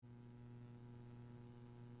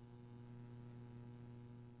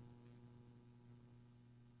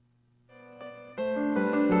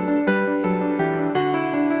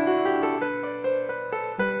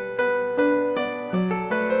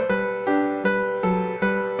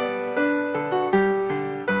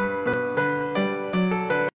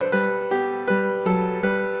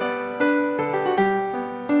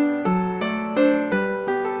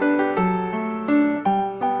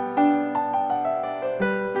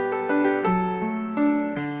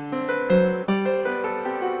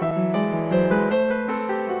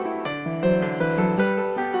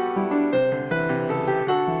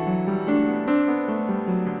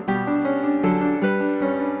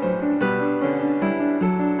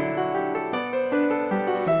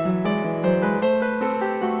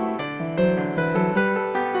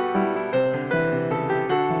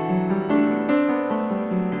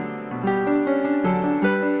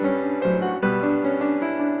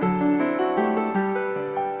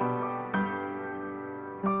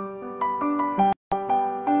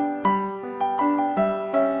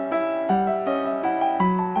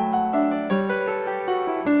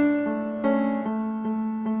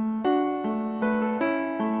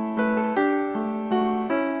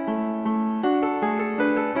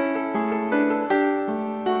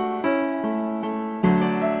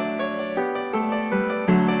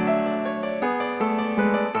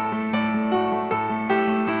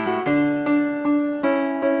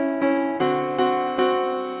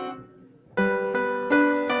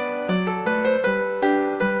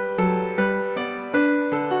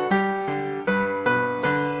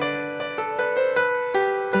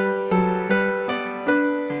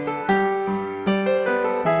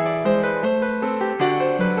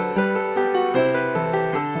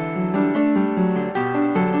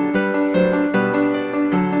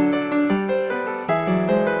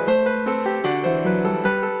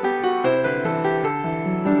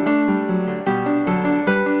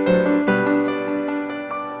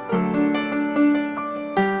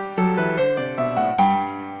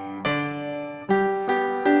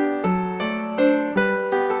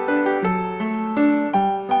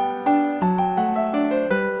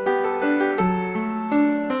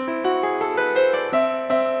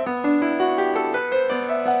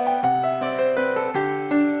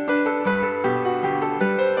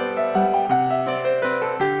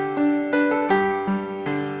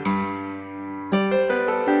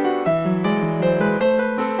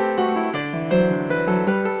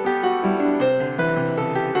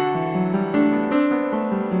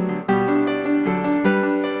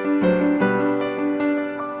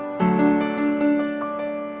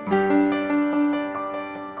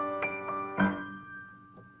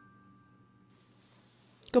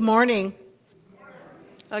good morning.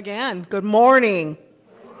 Again, good morning.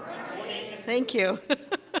 Thank you.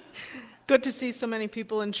 Good to see so many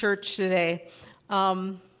people in church today.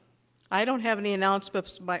 I don't have any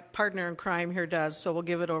announcements. My partner in crime here does, so we'll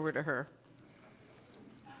give it over to her.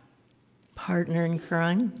 Partner in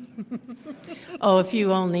crime? Oh, if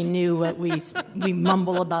you only knew what we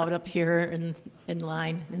mumble about up here in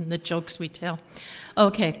line and the jokes we tell.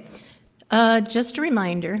 Okay, just a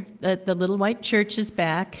reminder that the Little White Church is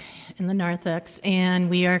back in the narthex, and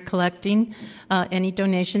we are collecting any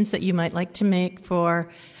donations that you might like to make for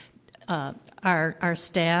our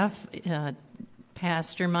staff,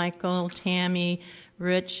 Pastor Michael, Tammy,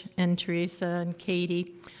 Rich, and Teresa, and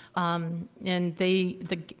Katie. And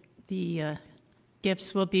the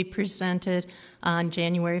gifts will be presented on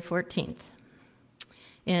January 14th.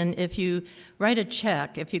 And if you write a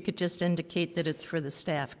check, if you could just indicate that it's for the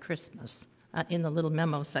staff Christmas in the little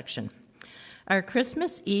memo section. Our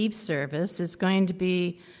Christmas Eve service is going to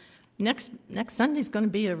be, next Sunday is going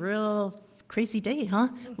to be a real crazy day, huh?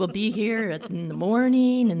 We'll be here in the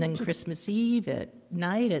morning and then Christmas Eve at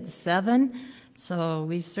night at 7, so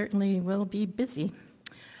we certainly will be busy.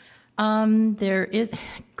 There is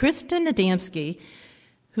Kristen Adamski,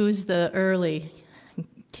 who's the early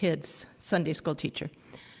kids Sunday school teacher.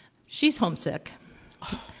 She's homesick.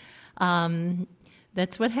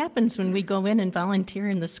 That's what happens when we go in and volunteer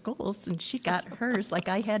in the schools, and she got hers like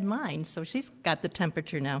I had mine, so she's got the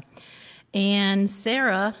temperature now. And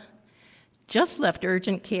Sarah just left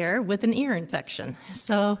urgent care with an ear infection,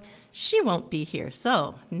 so she won't be here.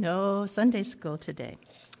 So no Sunday school today.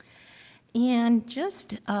 And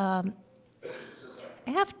just after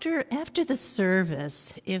the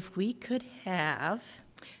service, if we could have,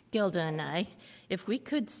 Gilda and I, if we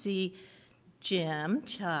could see Jim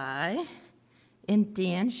Chai and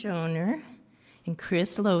Dan Schoner and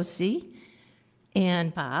Chris Losey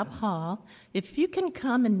and Bob Hall, if you can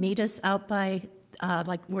come and meet us out by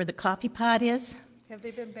like where the coffee pot is. Have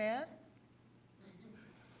they been bad?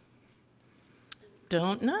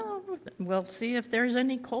 Don't know. We'll see if there's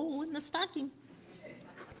any coal in the stocking.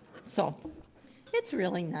 So, it's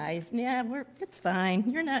really nice. Yeah, it's fine.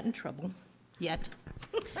 You're not in trouble yet.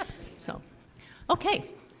 So, okay,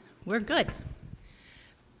 we're good.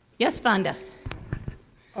 Yes, Vonda.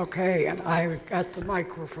 Okay, and I got the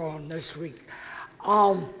microphone this week.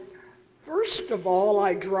 First of all,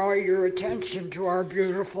 I draw your attention to our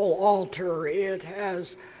beautiful altar. It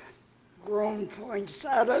has grown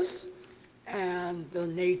poinsettias, and the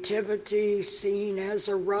nativity scene has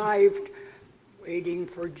arrived, waiting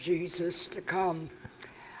for Jesus to come.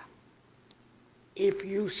 If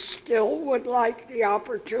you still would like the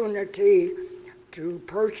opportunity to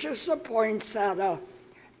purchase a poinsettia,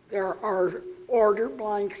 there are order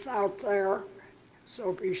blanks out there,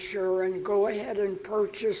 so be sure and go ahead and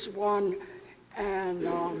purchase one, and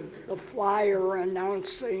the flyer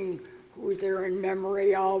announcing who they're in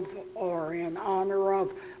memory of or in honor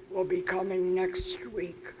of will be coming next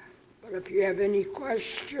week. But if you have any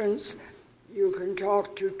questions, you can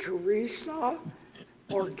talk to Teresa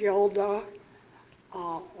or Gilda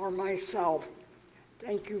or myself.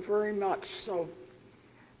 Thank you very much. So,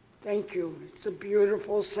 thank you. It's a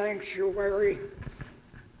beautiful sanctuary.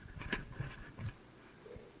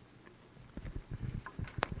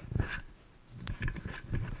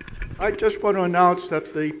 I just want to announce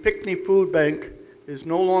that the Pinckney Food Bank is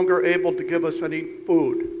no longer able to give us any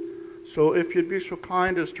food. So if you'd be so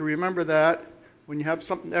kind as to remember that, when you have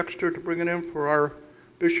something extra to bring it in for our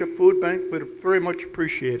Bishop Food Bank, we'd very much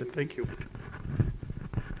appreciate it. Thank you.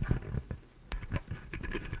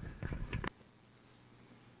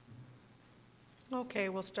 Okay,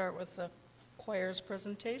 we'll start with the choir's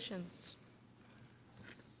presentations.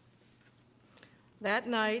 That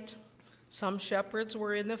night, some shepherds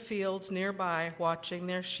were in the fields nearby watching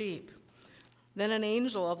their sheep. Then an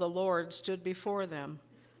angel of the Lord stood before them.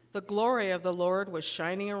 The glory of the Lord was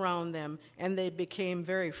shining around them, and they became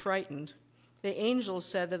very frightened. The angel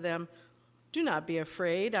said to them, "Do not be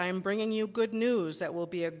afraid. I am bringing you good news that will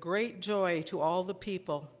be a great joy to all the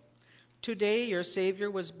people. Today your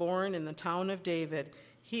Savior was born in the town of David.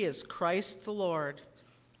 He is Christ the Lord.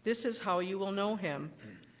 This is how you will know him.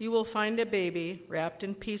 You will find a baby wrapped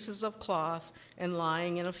in pieces of cloth and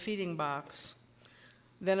lying in a feeding box."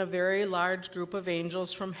 Then a very large group of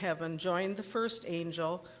angels from heaven joined the first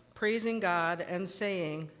angel, praising God and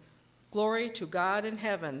saying, "Glory to God in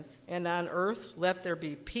heaven, and on earth let there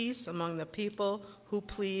be peace among the people who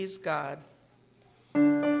please God."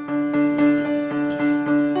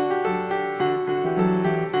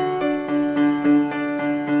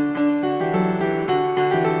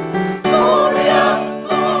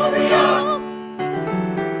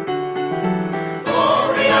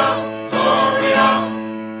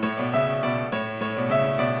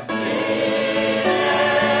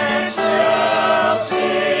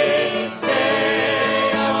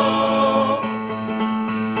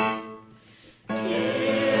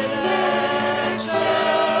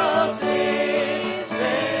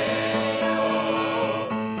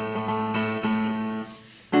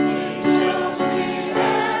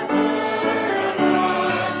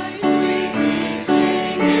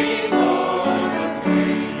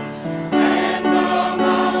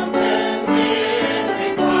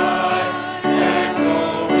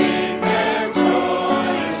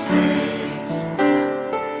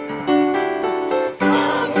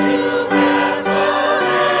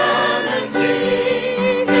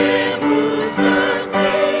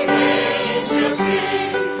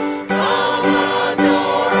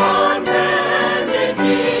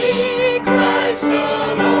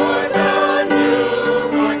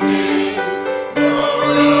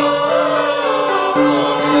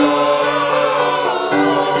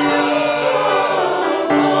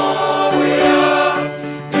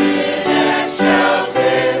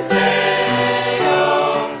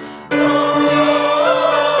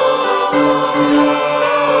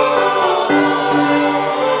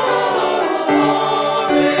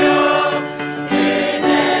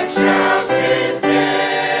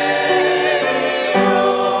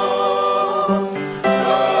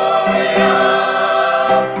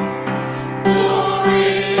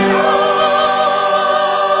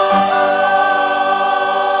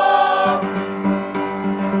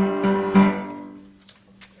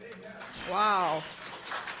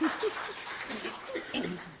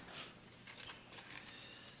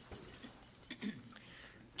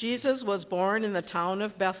 Jesus was born in the town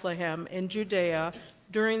of Bethlehem in Judea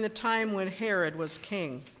during the time when Herod was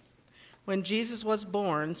king. When Jesus was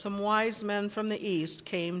born, some wise men from the east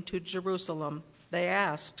came to Jerusalem. They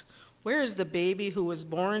asked, "Where is the baby who was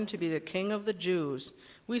born to be the King of the Jews?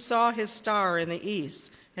 We saw his star in the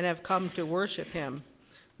east and have come to worship him."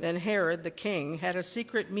 Then Herod the king had a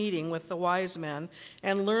secret meeting with the wise men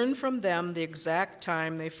and learned from them the exact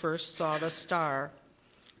time they first saw the star.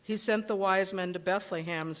 He sent the wise men to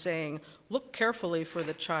Bethlehem, saying, "Look carefully for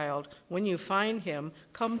the child. When you find him,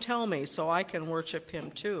 come tell me so I can worship him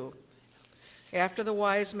too." After the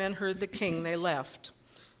wise men heard the king, they left.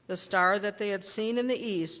 The star that they had seen in the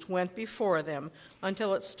east went before them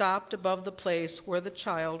until it stopped above the place where the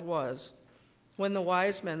child was. When the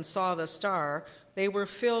wise men saw the star, they were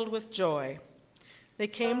filled with joy. They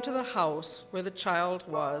came to the house where the child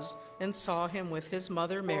was and saw him with his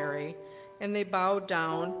mother Mary, and they bowed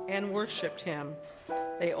down and worshiped him.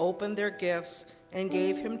 They opened their gifts and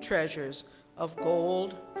gave him treasures of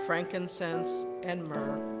gold, frankincense, and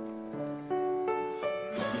myrrh.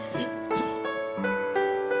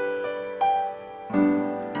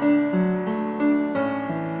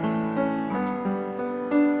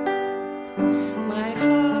 My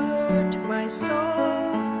heart, my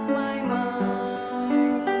soul, my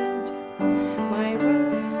mind, my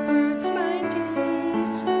words, my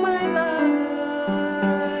deeds, my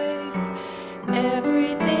life,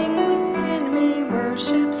 everything within me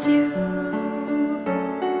worships you.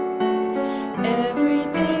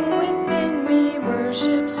 Everything within me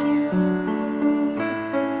worships you.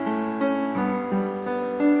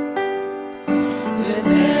 With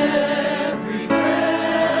every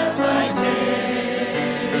breath I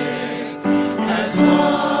take, as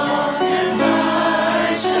long as I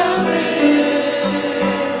shall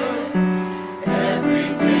live,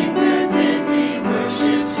 everything within me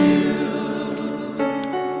worships you.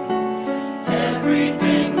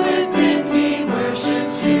 Everything within me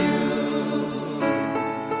worships you.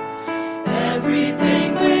 Everything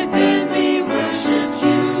within me worships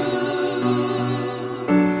you.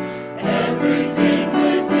 Everything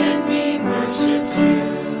within me worships you.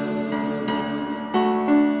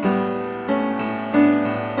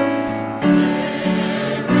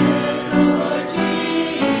 There is Lord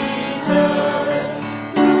Jesus,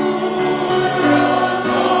 ruler of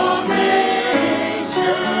all nations.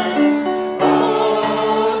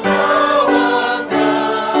 Oh, thou art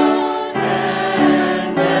God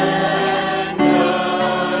and man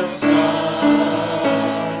the Son.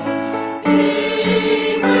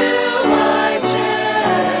 Thee will I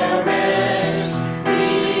cherish,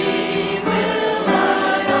 thee will I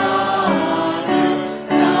honor,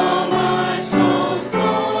 thou my soul's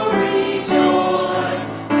glory, joy,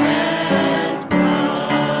 and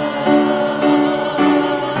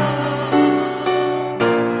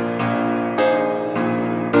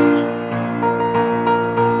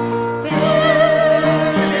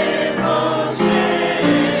Beautiful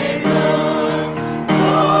Savior,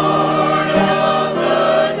 Lord of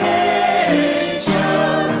the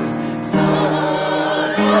nations,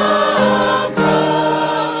 Son of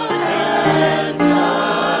God and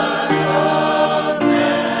Son of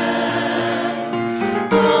man,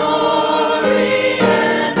 glory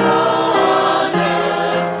and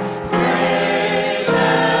honor, praise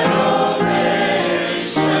and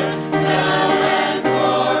oration, now and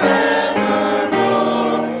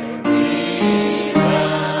forevermore be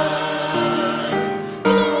thine.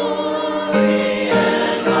 Glory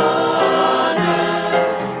and honor,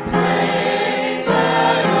 praise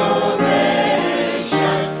and oration,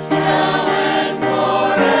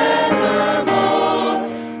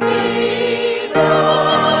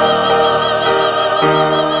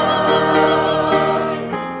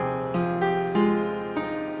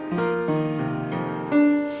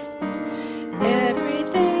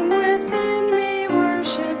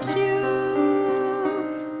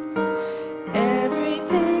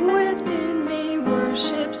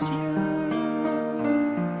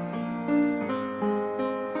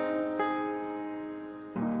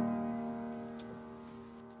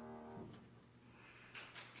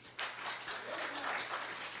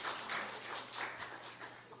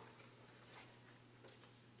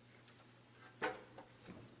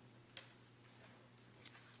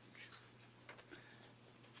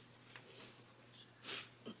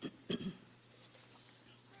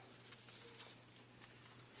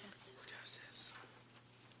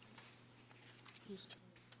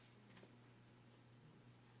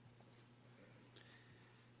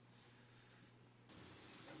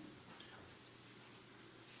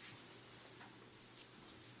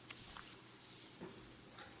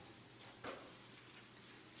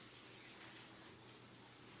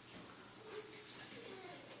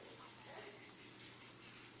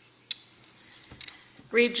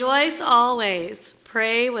 Rejoice always,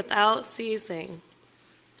 pray without ceasing.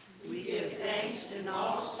 We give thanks in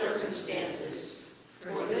all circumstances,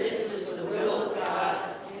 for this is the will of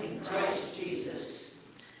God in Christ Jesus.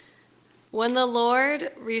 When the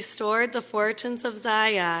Lord restored the fortunes of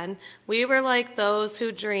Zion, we were like those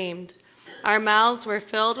who dreamed. Our mouths were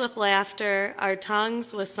filled with laughter, our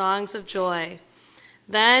tongues with songs of joy.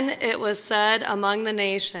 Then it was said among the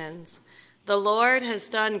nations, "The Lord has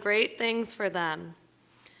done great things for them."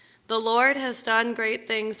 The Lord has done great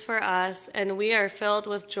things for us, and we are filled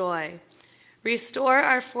with joy. Restore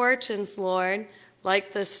our fortunes, Lord,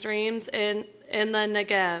 like the streams in the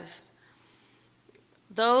Negev.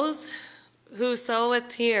 Those who sow with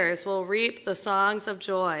tears will reap the songs of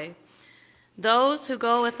joy. Those who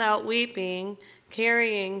go without weeping,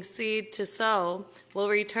 carrying seed to sow, will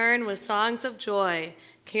return with songs of joy,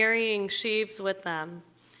 carrying sheaves with them.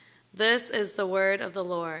 This is the word of the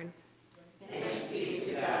Lord. Thanks be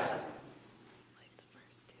to God.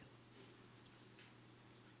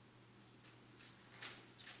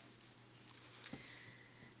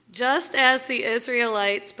 Just as the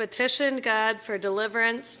Israelites petitioned God for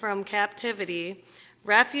deliverance from captivity,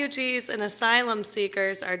 refugees and asylum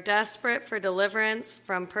seekers are desperate for deliverance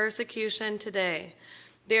from persecution today.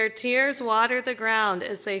 Their tears water the ground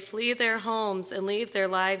as they flee their homes and leave their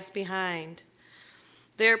lives behind.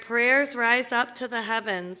 Their prayers rise up to the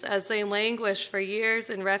heavens as they languish for years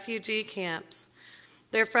in refugee camps.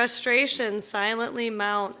 Their frustrations silently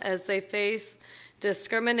mount as they face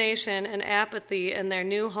discrimination and apathy in their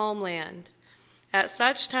new homeland. At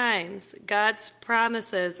such times, God's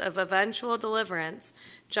promises of eventual deliverance,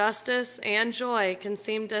 justice, and joy can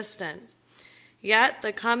seem distant. Yet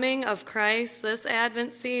the coming of Christ this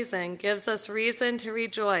Advent season gives us reason to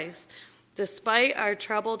rejoice, despite our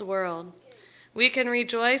troubled world. We can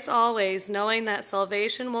rejoice always knowing that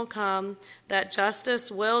salvation will come, that justice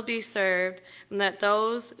will be served, and that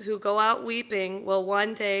those who go out weeping will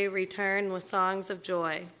one day return with songs of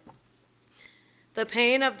joy. The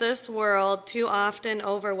pain of this world too often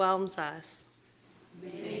overwhelms us.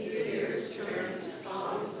 May tears turn to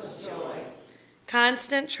songs of joy.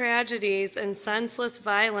 Constant tragedies and senseless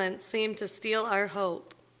violence seem to steal our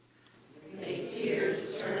hope. May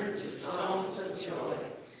tears turn to songs of joy.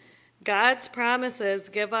 God's promises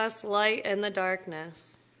give us light in the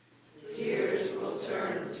darkness. Tears will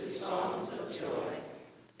turn to songs of joy.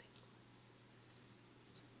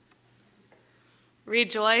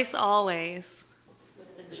 Rejoice always.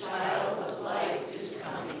 The child of light is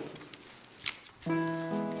coming.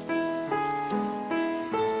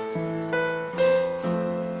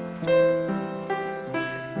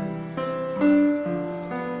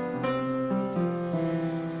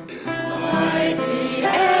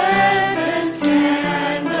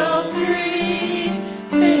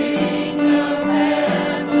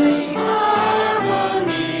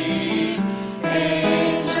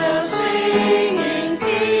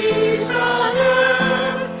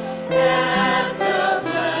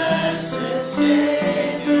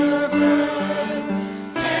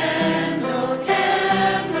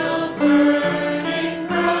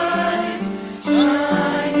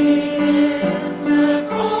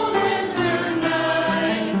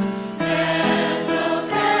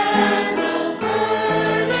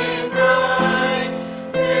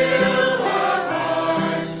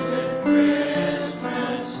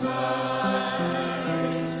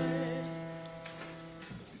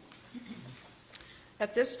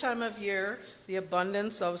 At this time of year, the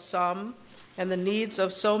abundance of some and the needs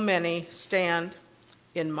of so many stand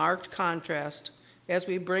in marked contrast. As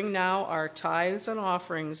we bring now our tithes and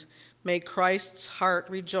offerings, may Christ's heart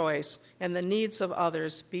rejoice and the needs of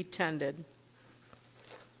others be tended.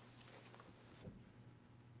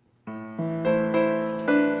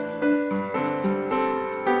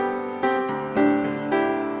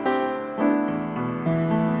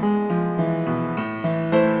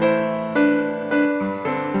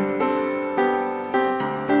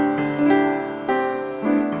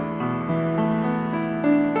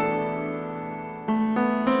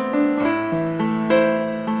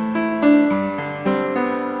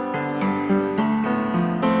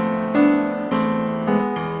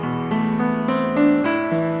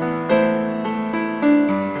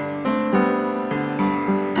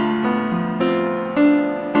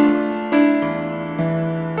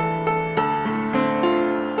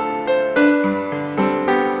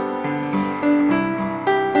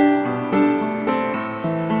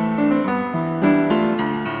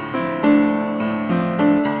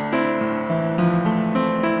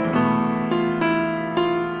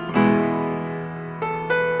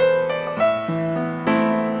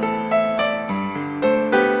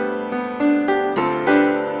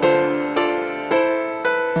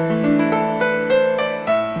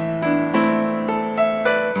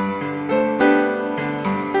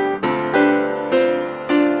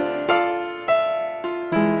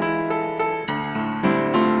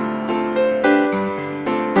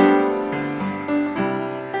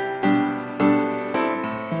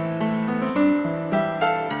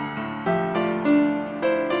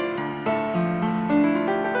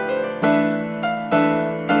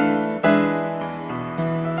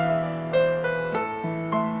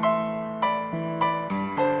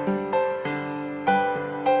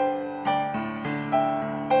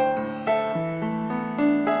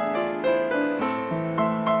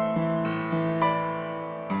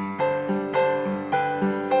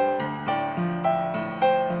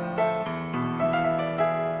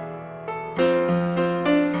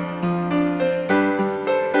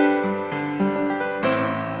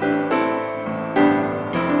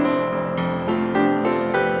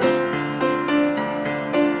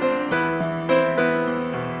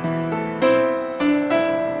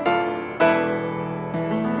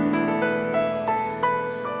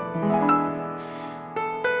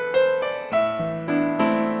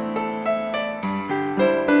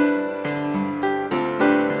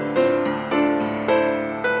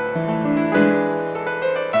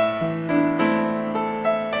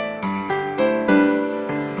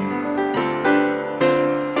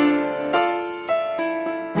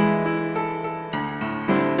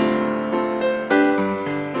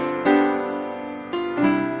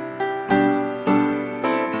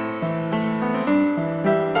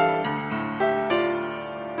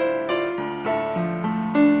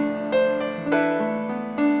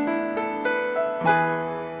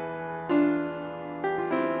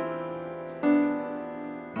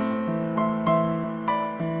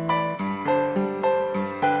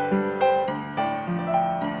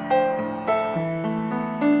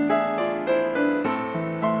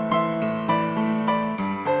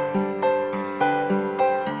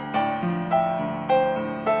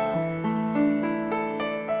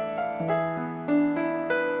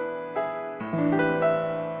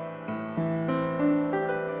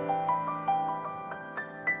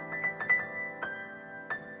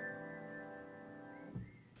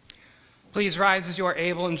 Please rise as you are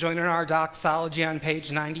able and join in our doxology on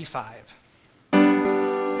page 95.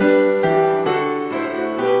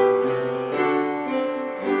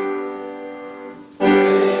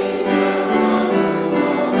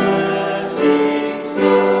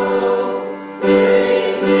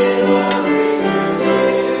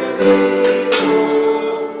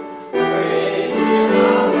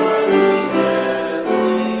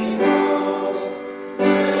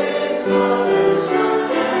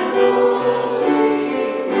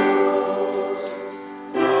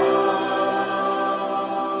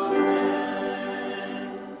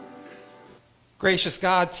 Gracious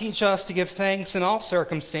God, teach us to give thanks in all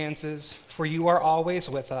circumstances, for you are always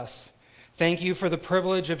with us. Thank you for the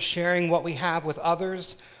privilege of sharing what we have with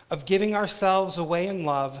others, of giving ourselves away in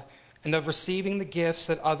love, and of receiving the gifts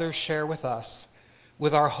that others share with us.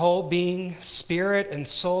 With our whole being, spirit, and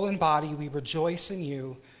soul and body, we rejoice in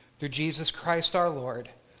you, through Jesus Christ our Lord.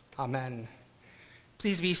 Amen.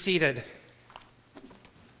 Please be seated.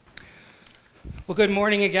 Well, good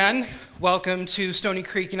morning again. Welcome to Stony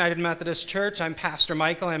Creek United Methodist Church. I'm Pastor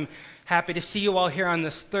Michael. I'm happy to see you all here on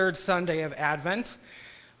this third Sunday of Advent.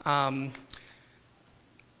 I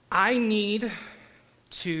need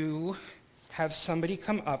to have somebody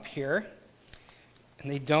come up here,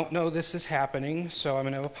 and they don't know this is happening, so I'm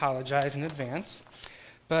going to apologize in advance.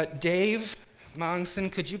 But Dave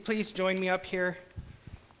Mongson, could you please join me up here?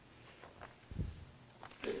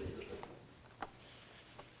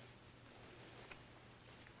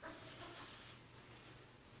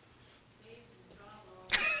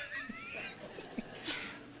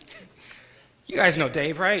 You guys know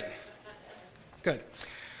Dave, right? Good.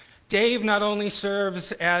 Dave not only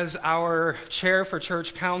serves as our chair for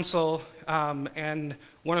church council and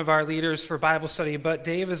one of our leaders for Bible study, but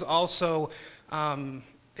Dave is also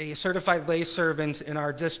a certified lay servant in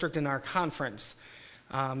our district and our conference.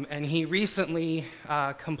 And he recently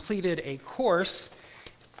completed a course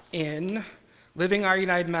in living our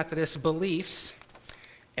United Methodist beliefs.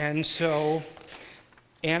 And so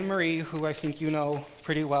Anne Marie, who I think you know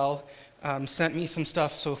pretty well, sent me some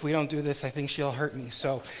stuff, so if we don't do this, I think she'll hurt me.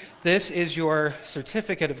 So this is your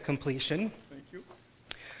certificate of completion. Thank you.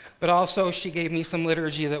 But also she gave me some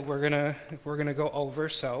liturgy that we're gonna go over.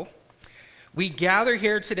 So we gather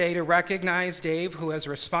here today to recognize Dave, who has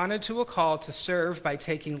responded to a call to serve by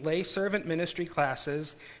taking lay servant ministry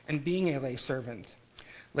classes and being a lay servant.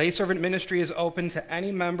 Lay servant ministry is open to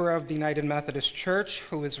any member of the United Methodist Church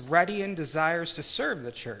who is ready and desires to serve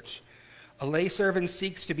the church. A lay servant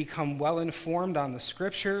seeks to become well-informed on the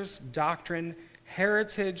scriptures, doctrine,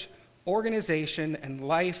 heritage, organization, and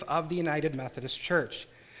life of the United Methodist Church.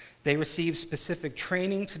 They receive specific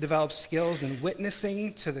training to develop skills in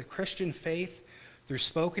witnessing to the Christian faith through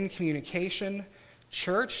spoken communication,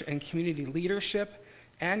 church and community leadership,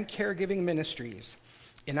 and caregiving ministries.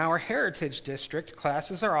 In our Heritage District,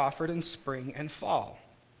 classes are offered in spring and fall.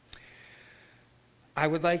 I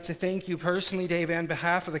would like to thank you personally, Dave, on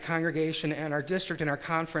behalf of the congregation and our district and our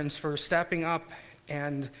conference for stepping up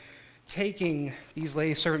and taking these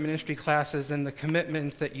lay servant ministry classes and the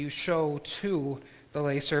commitment that you show to the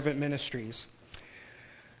lay servant ministries.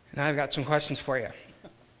 And I've got some questions for you.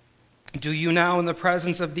 Do you now, in the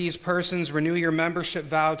presence of these persons, renew your membership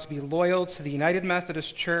vow to be loyal to the United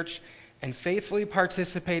Methodist Church and faithfully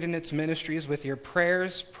participate in its ministries with your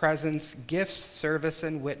prayers, presence, gifts, service,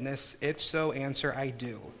 and witness? If so, answer, I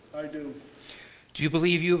do. I do. Do you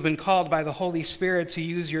believe you have been called by the Holy Spirit to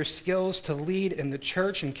use your skills to lead in the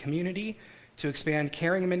church and community, to expand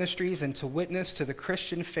caring ministries, and to witness to the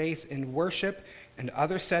Christian faith in worship and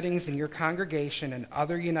other settings in your congregation and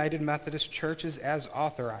other United Methodist churches as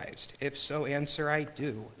authorized? If so, answer, I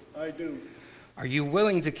do. I do. Are you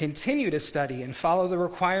willing to continue to study and follow the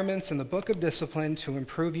requirements in the Book of Discipline to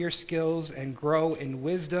improve your skills and grow in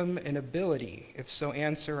wisdom and ability? If so,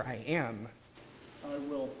 answer, I am. I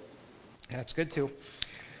will. That's good too.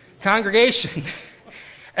 Congregation,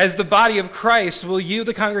 as the body of Christ, will you,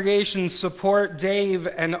 the congregation, support Dave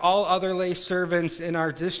and all other lay servants in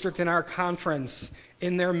our district and our conference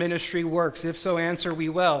in their ministry works? If so, answer, we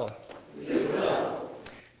will. We will.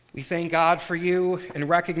 We thank God for you and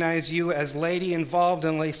recognize you as laity involved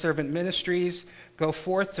in lay servant ministries. Go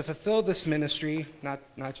forth to fulfill this ministry. Not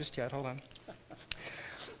just yet, hold on.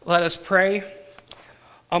 Let us pray.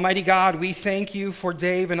 Almighty God, we thank you for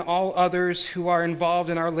Dave and all others who are involved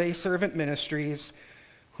in our lay servant ministries,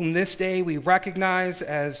 whom this day we recognize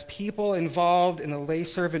as people involved in the lay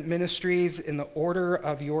servant ministries in the order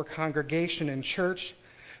of your congregation and church.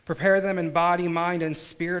 Prepare them in body, mind, and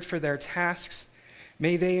spirit for their tasks.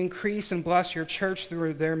 May they increase and bless your church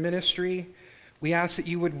through their ministry. We ask that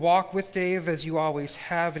you would walk with Dave as you always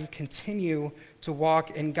have and continue to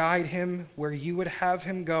walk and guide him where you would have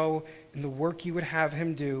him go and the work you would have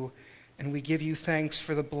him do. And we give you thanks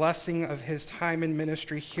for the blessing of his time in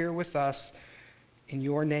ministry here with us. In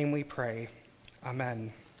your name we pray.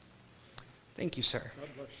 Amen. Thank you, sir. God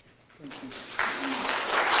bless you. Thank you.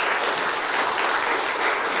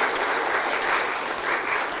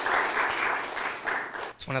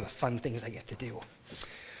 It's one of the fun things I get to do.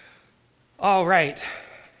 All right.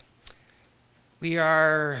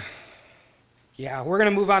 We're going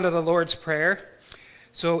to move on to the Lord's Prayer.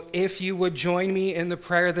 So if you would join me in the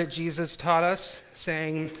prayer that Jesus taught us,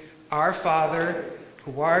 saying, Our Father,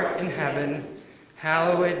 who art in heaven,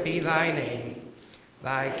 hallowed be thy name.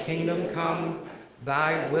 Thy kingdom come,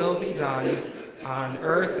 thy will be done, on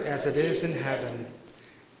earth as it is in heaven.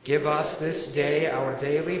 Give us this day our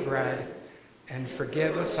daily bread, and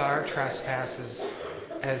forgive us our trespasses,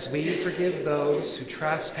 as we forgive those who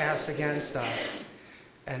trespass against us.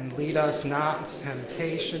 And lead us not into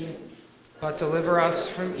temptation, but deliver us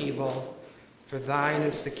from evil. For thine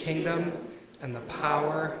is the kingdom, and the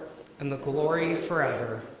power, and the glory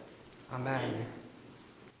forever. Amen.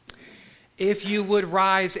 If you would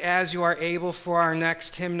rise as you are able for our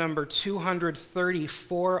next hymn, number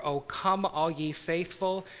 234, O Come All Ye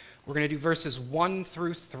Faithful. We're going to do verses 1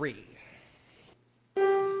 through 3.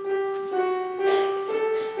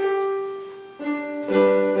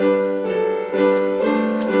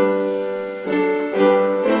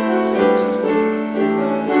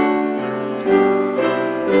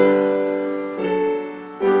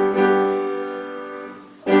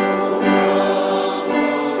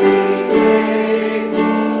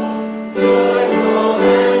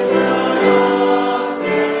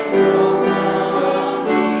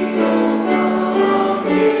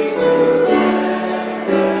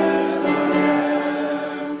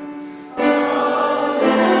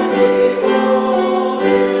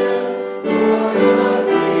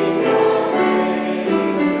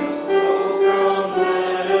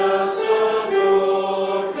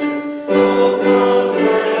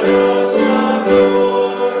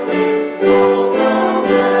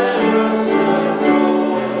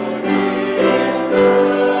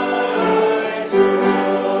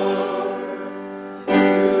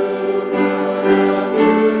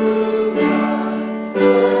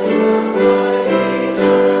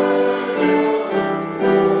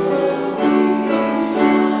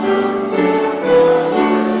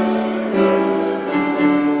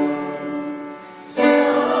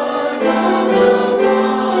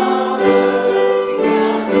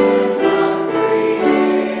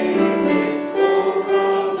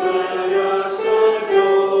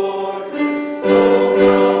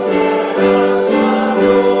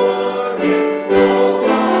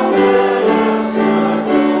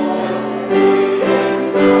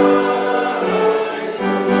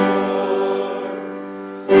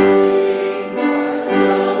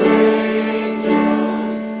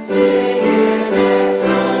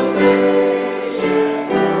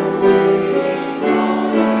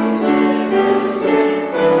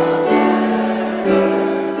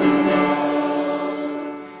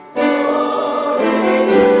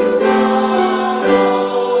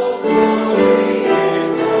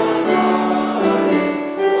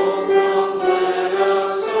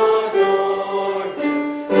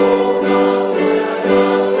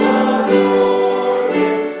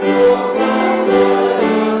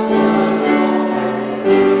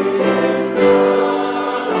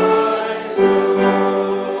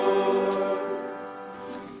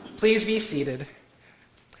 Please be seated.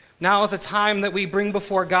 Now is the time that we bring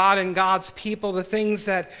before God and God's people the things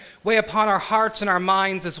that weigh upon our hearts and our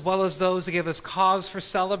minds, as well as those that give us cause for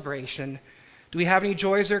celebration. Do we have any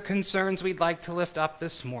joys or concerns we'd like to lift up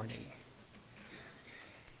this morning?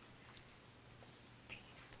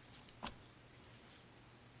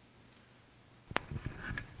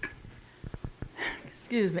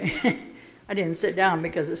 Excuse me. I didn't sit down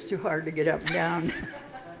because it's too hard to get up and down.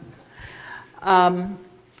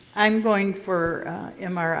 I'm going for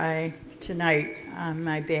MRI tonight on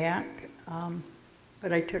my back,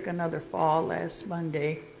 but I took another fall last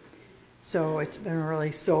Monday, so it's been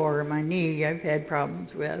really sore. My knee I've had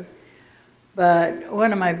problems with. But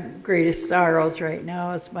one of my greatest sorrows right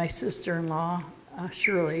now is my sister-in-law,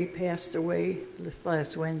 Shirley, passed away this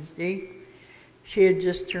last Wednesday. She had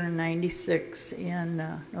just turned 96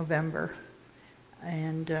 in November,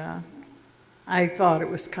 and I thought it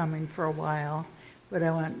was coming for a while. But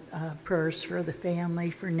I want prayers for the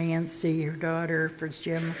family, for Nancy, her daughter, for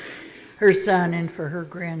Jim, her son, and for her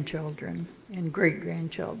grandchildren and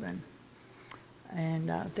great-grandchildren. And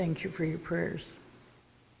thank you for your prayers.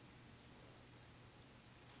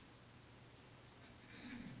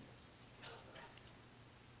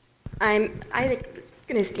 I'm going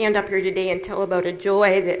to stand up here today and tell about a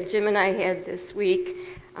joy that Jim and I had this week.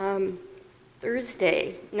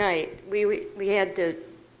 Thursday night, we had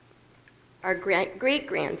our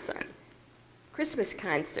great-grandson Christmas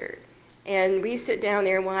concert, and we sit down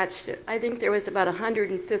there and watched it. I think there was about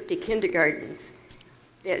 150 kindergartens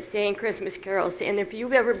that sang Christmas carols, and if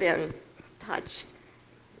you've ever been touched,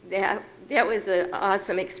 that was an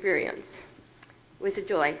awesome experience. It was a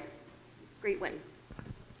joy. Great one.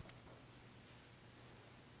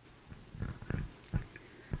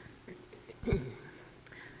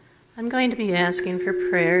 I'm going to be asking for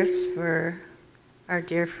prayers for our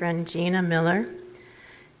dear friend Gina Miller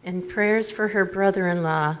and prayers for her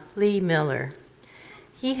brother-in-law, Lee Miller.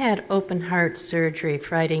 He had open heart surgery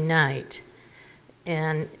Friday night,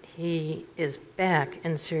 and he is back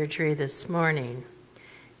in surgery this morning.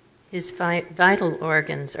 His vital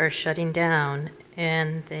organs are shutting down,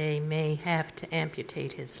 and they may have to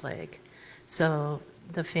amputate his leg. So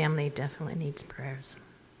the family definitely needs prayers.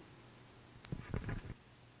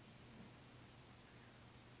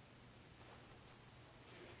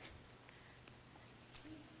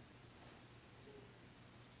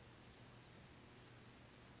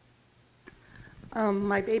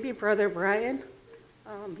 My baby brother, Brian,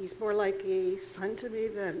 he's more like a son to me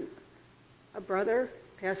than a brother,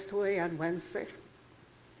 passed away on Wednesday.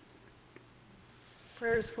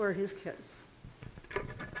 Prayers for his kids.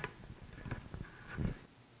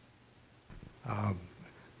 I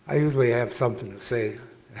usually have something to say,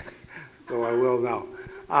 so I will now.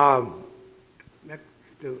 Next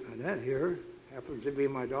to Annette here happens to be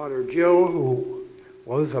my daughter Jill, who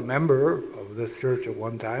was a member of this church at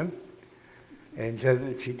one time. And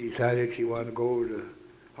then she decided she wanted to go over to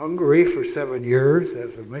Hungary for 7 years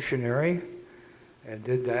as a missionary, and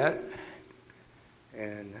did that.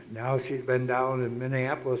 And now she's been down in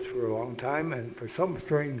Minneapolis for a long time, and for some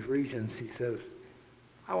strange reason she says,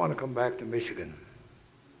 I want to come back to Michigan.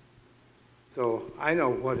 So I know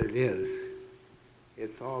what it is.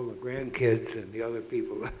 It's all the grandkids and the other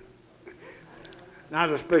people.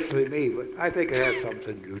 Not especially me, but I think it has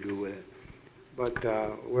something to do with it. But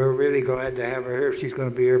we're really glad to have her here. She's going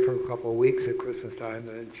to be here for a couple of weeks at Christmas time, and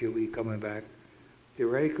then she'll be coming back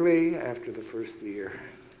theoretically after the first of the year.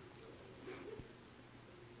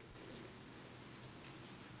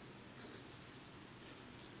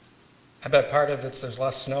 I bet part of it's there's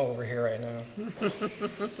less snow over here right now.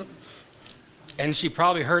 And she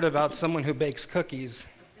probably heard about someone who bakes cookies.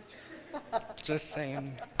 Just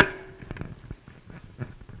saying.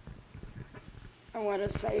 I want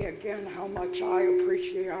to say again how much I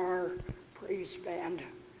appreciate our praise band.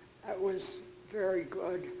 That was very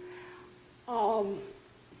good.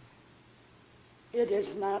 It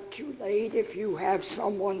is not too late if you have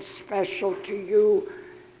someone special to you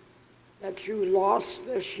that you lost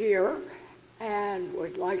this year and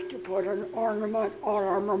would like to put an ornament on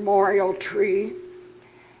our memorial tree.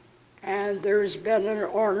 And there's been an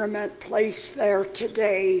ornament placed there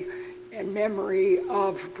today in memory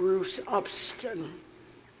of Bruce Upston.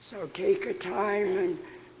 So take a time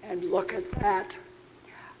and look at that.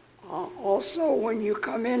 Also, when you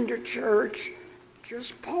come into church,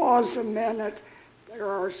 just pause a minute. There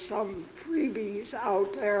are some freebies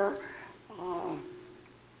out there.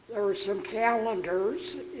 There are some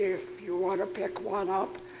calendars if you want to pick one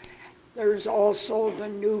up. There's also the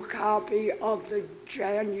new copy of the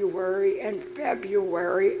January and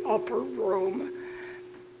February upper room.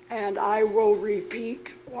 And I will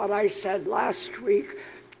repeat what I said last week.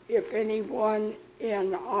 If anyone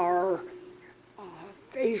in our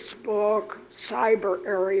Facebook cyber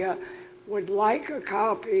area would like a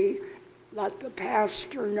copy, let the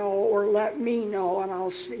pastor know or let me know, and I'll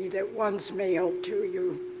see that one's mailed to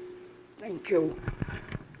you. Thank you.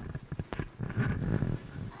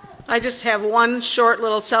 I just have one short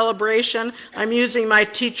little celebration. I'm using my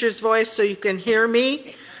teacher's voice so you can hear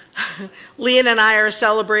me. Leon and I are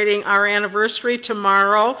celebrating our anniversary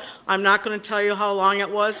tomorrow. I'm not going to tell you how long it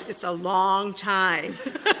was. It's a long time.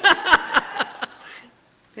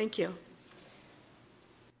 Thank you.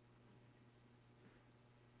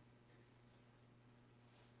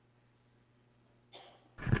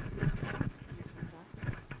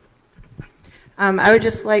 I would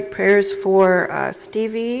just like prayers for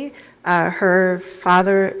Stevie, her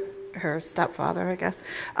father, her stepfather, I guess,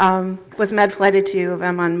 was med-flighted to U of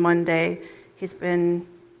M on Monday. He's been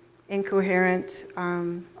incoherent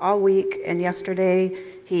all week, and yesterday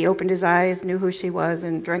he opened his eyes, knew who she was,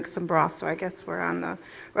 and drank some broth. So I guess we're on the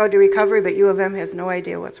road to recovery, but U of M has no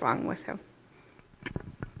idea what's wrong with him.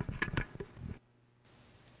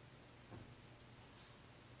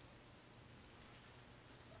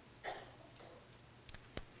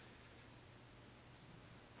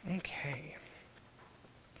 Okay.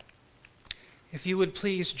 If you would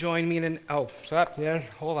please join me in an... Oh, stop. Yeah,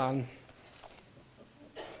 hold on.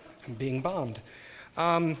 I'm being bombed.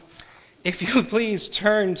 If you would please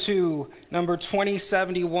turn to number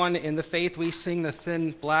 2071 in the Faith We Sing, the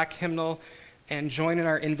thin black hymnal, and join in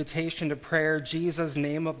our invitation to prayer, Jesus'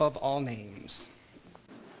 name above all names.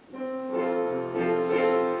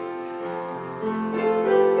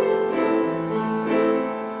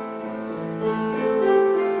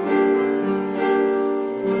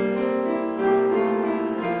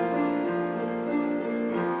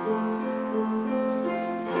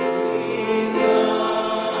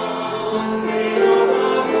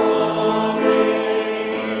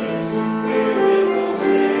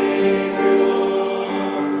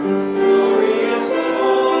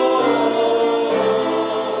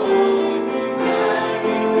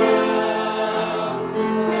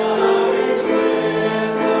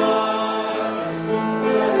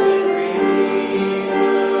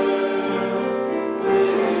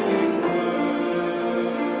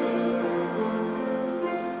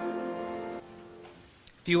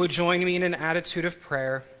 If you would join me in an attitude of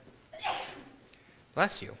prayer.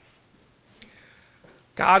 Bless you.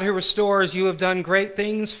 God who restores, you have done great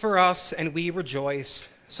things for us, and we rejoice.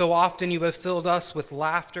 So often you have filled us with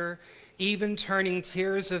laughter, even turning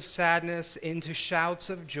tears of sadness into shouts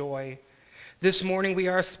of joy. This morning we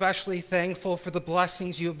are especially thankful for the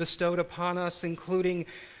blessings you have bestowed upon us, including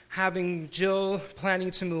having Jill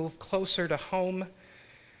planning to move closer to home,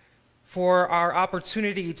 for our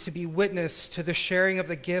opportunity to be witness to the sharing of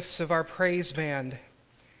the gifts of our praise band,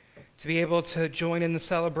 to be able to join in the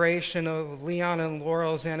celebration of Leon and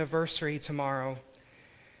Laurel's anniversary tomorrow,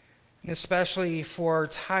 and especially for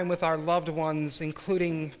time with our loved ones,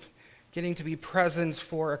 including getting to be present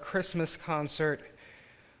for a Christmas concert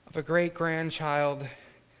of a great-grandchild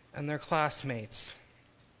and their classmates.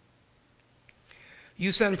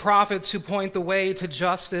 You send prophets who point the way to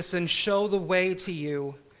justice and show the way to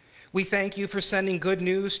you. We thank you for sending good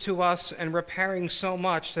news to us and repairing so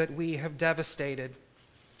much that we have devastated.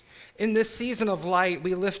 In this season of light,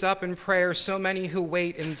 we lift up in prayer so many who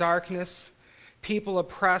wait in darkness, people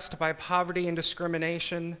oppressed by poverty and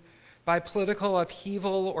discrimination, by political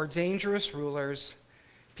upheaval or dangerous rulers,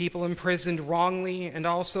 people imprisoned wrongly and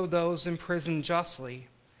also those imprisoned justly.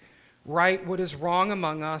 Right what is wrong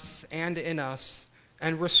among us and in us,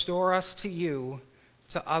 and restore us to you,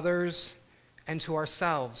 to others, and to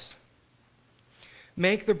ourselves.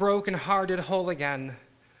 Make the brokenhearted whole again.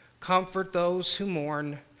 Comfort those who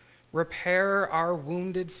mourn. Repair our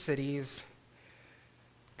wounded cities.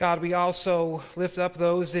 God, we also lift up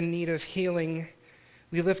those in need of healing.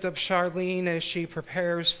 We lift up Charlene as she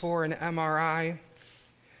prepares for an MRI.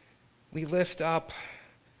 We lift up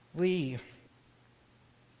Lee,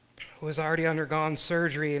 who has already undergone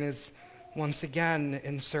surgery and is once again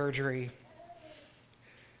in surgery.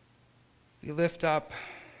 We lift up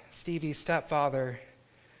Stevie's stepfather.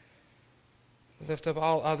 We lift up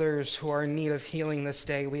all others who are in need of healing this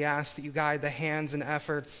day. We ask that you guide the hands and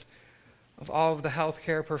efforts of all of the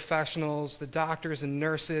healthcare professionals, the doctors and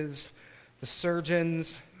nurses, the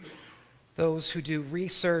surgeons, those who do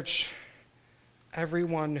research,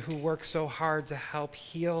 everyone who works so hard to help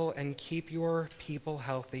heal and keep your people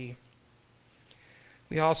healthy.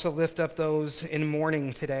 We also lift up those in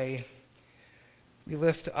mourning today. We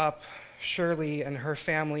lift up Shirley and her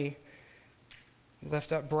family. We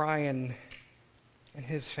lift up Brian and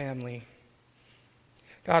his family.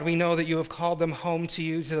 God, we know that you have called them home to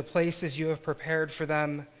you, to the places you have prepared for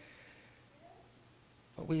them.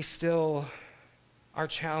 But we still are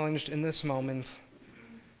challenged in this moment.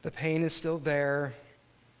 The pain is still there,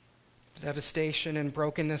 the devastation and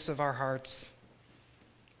brokenness of our hearts.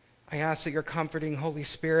 I ask that your comforting Holy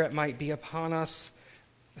Spirit might be upon us,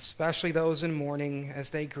 especially those in mourning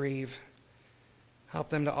as they grieve. Help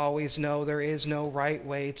them to always know there is no right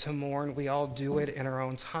way to mourn. We all do it in our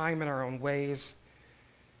own time, in our own ways.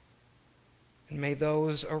 And may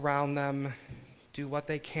those around them do what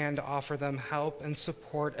they can to offer them help and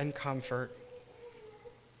support and comfort.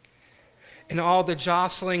 In all the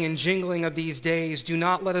jostling and jingling of these days, do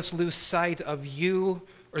not let us lose sight of you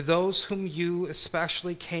or those whom you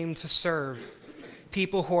especially came to serve,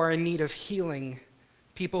 people who are in need of healing,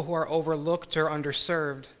 people who are overlooked or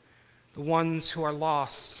underserved, the ones who are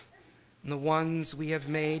lost, and the ones we have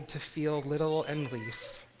made to feel little and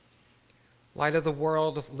least. Light of the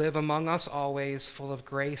world, live among us always, full of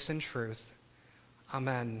grace and truth.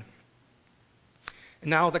 Amen. And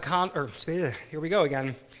now here we go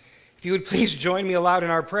again. If you would please join me aloud in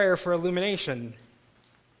our prayer for illumination.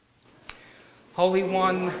 Holy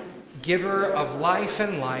One, giver of life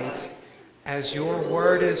and light, As your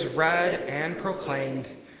word is read and proclaimed,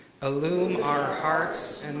 illume our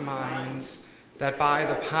hearts and minds, that by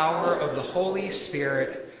the power of the Holy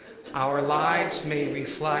Spirit, our lives may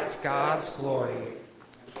reflect God's glory.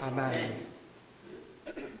 Amen.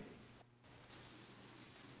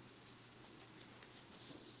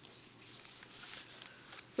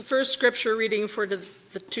 The first scripture reading for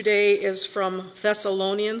today is from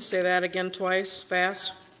Thessalonians. Say that again twice,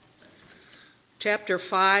 fast. Chapter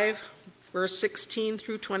 5, verse 16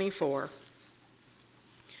 through 24.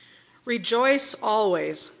 Rejoice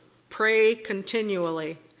always, pray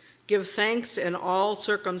continually, give thanks in all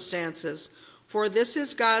circumstances, for this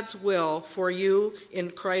is God's will for you in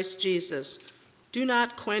Christ Jesus. Do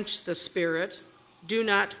not quench the Spirit, do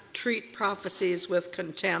not treat prophecies with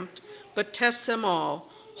contempt, but test them all.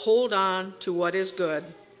 Hold on to what is good.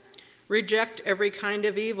 Reject every kind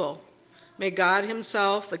of evil. May God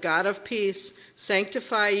himself, the God of peace,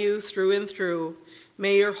 sanctify you through and through.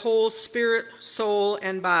 May your whole spirit, soul,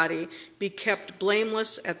 and body be kept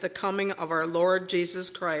blameless at the coming of our Lord Jesus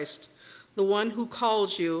Christ. The one who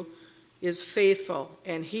calls you is faithful,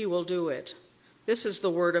 and he will do it. This is the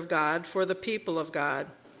word of God for the people of God.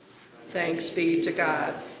 Thanks be to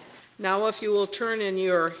God. Now if you will turn in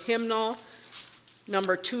your hymnal,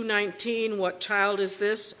 number 219, What Child Is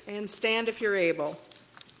This? And stand if you're able.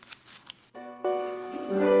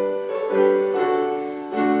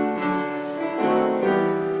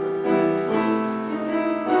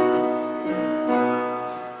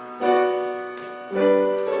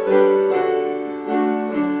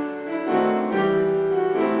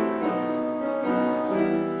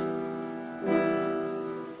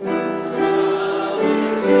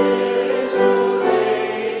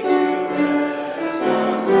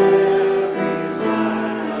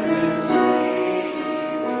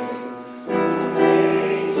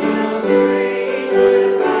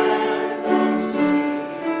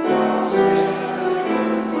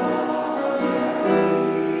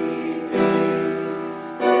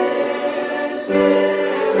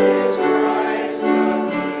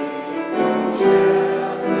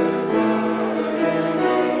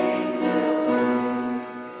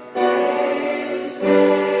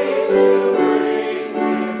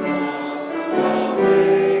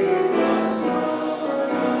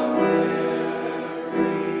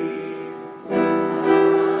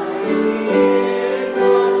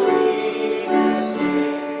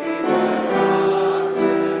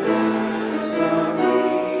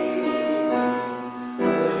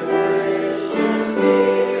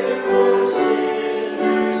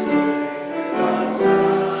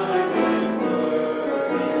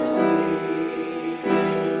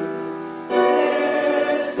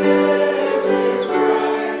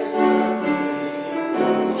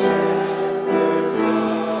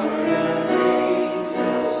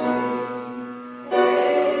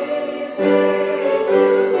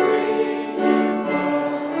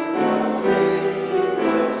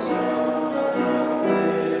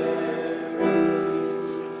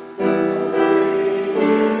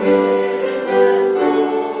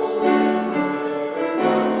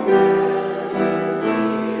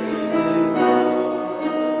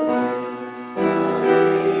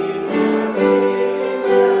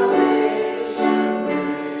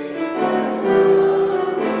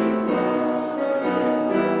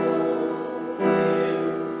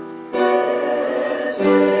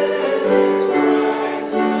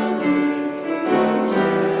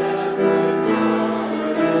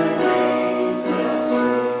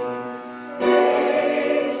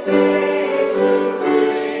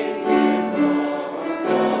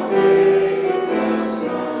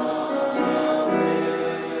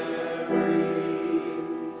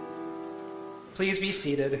 Please be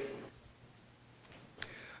seated.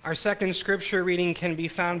 Our second scripture reading can be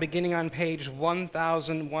found beginning on page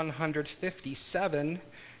 1157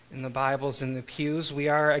 in the Bibles in the pews. We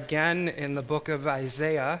are again in the book of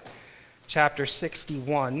Isaiah, chapter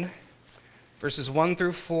 61, verses 1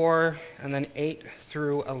 through 4, and then 8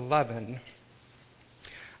 through 11.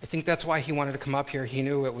 I think that's why he wanted to come up here. He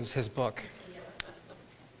knew it was his book.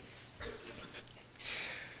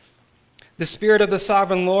 The Spirit of the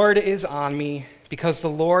Sovereign Lord is on me, because the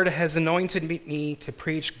Lord has anointed me to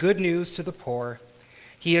preach good news to the poor.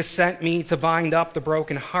 He has sent me to bind up the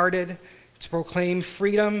brokenhearted, to proclaim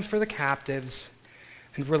freedom for the captives,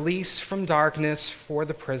 and release from darkness for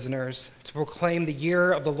the prisoners, to proclaim the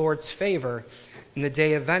year of the Lord's favor and the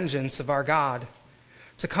day of vengeance of our God,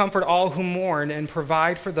 to comfort all who mourn and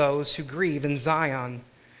provide for those who grieve in Zion,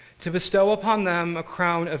 to bestow upon them a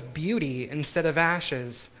crown of beauty instead of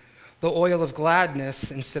ashes, the oil of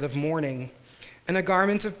gladness instead of mourning, and a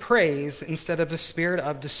garment of praise instead of a spirit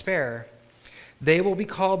of despair, They will be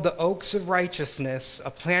called the oaks of righteousness, a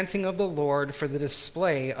planting of the Lord for the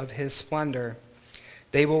display of his splendor.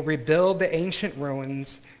 They will rebuild the ancient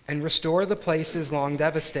ruins and restore the places long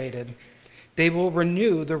devastated. They will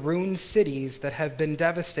renew the ruined cities that have been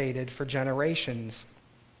devastated for generations.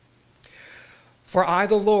 For I,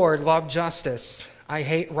 the Lord, love justice. I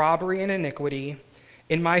hate robbery and iniquity.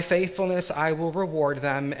 In my faithfulness I will reward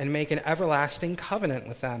them and make an everlasting covenant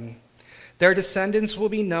with them. Their descendants will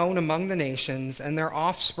be known among the nations, and their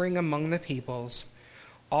offspring among the peoples.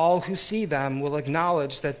 All who see them will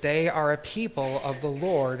acknowledge that they are a people of the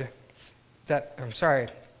Lord, that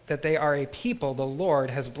they are a people the Lord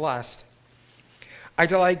has blessed. I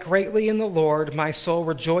delight greatly in the Lord. My soul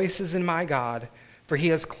rejoices in my God, for he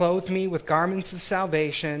has clothed me with garments of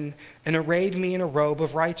salvation and arrayed me in a robe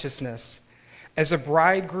of righteousness. As a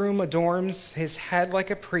bridegroom adorns his head like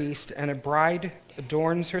a priest, and a bride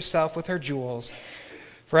adorns herself with her jewels.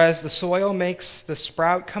 For as the soil makes the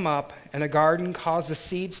sprout come up, and a garden causes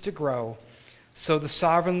seeds to grow, so the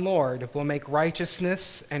sovereign Lord will make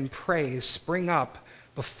righteousness and praise spring up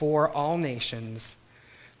before all nations.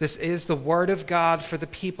 This is the word of God for the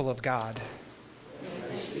people of God.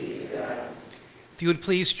 Thanks be to God. If you would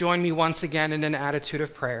please join me once again in an attitude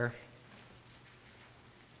of prayer.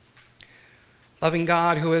 Loving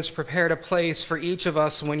God, who has prepared a place for each of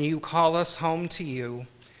us when you call us home to you,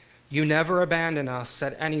 you never abandon us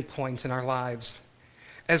at any point in our lives.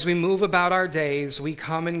 As we move about our days, we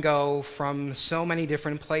come and go from so many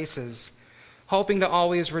different places, hoping to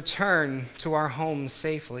always return to our home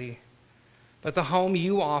safely. But the home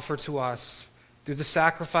you offer to us through the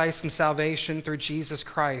sacrifice and salvation through Jesus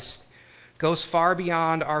Christ goes far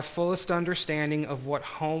beyond our fullest understanding of what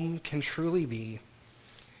home can truly be.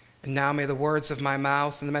 And now may the words of my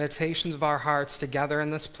mouth and the meditations of our hearts together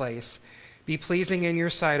in this place be pleasing in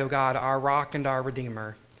your sight, O God, our rock and our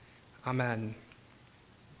Redeemer. Amen.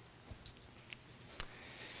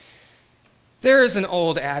 There is an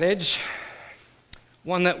old adage,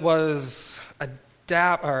 one that was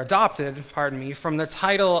adopted from the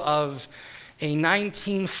title of a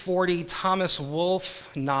 1940 Thomas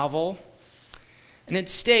Wolfe novel, and it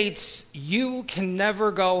states, "You can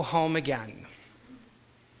never go home again."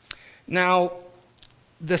 Now,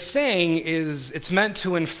 the saying it's meant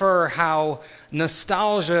to infer how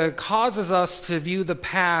nostalgia causes us to view the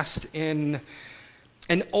past in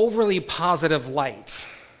an overly positive light,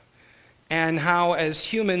 and how as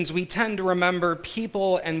humans we tend to remember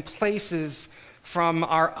people and places from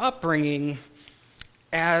our upbringing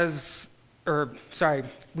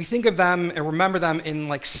we think of them and remember them in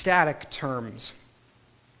like static terms.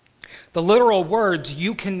 The literal words,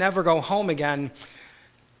 "you can never go home again,"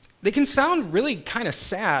 they can sound really kind of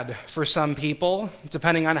sad for some people,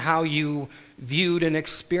 depending on how you viewed and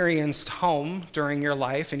experienced home during your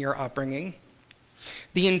life and your upbringing.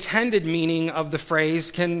 The intended meaning of the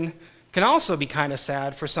phrase can also be kind of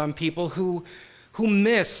sad for some people who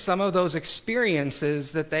miss some of those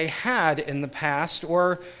experiences that they had in the past,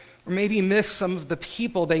 or maybe miss some of the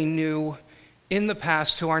people they knew in the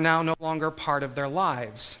past who are now no longer part of their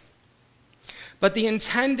lives. But the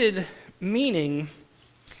intended meaning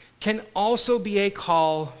can also be a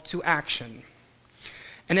call to action,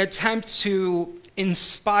 an attempt to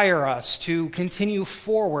inspire us to continue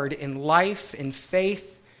forward in life, in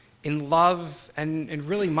faith, in love, and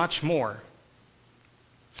really much more.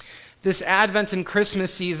 This Advent and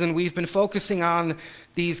Christmas season, we've been focusing on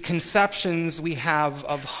these conceptions we have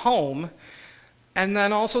of home, and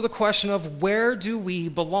then also the question of where do we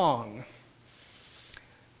belong?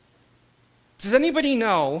 Does anybody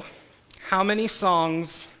know how many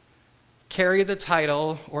songs carry the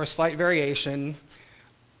title or a slight variation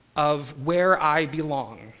of "Where I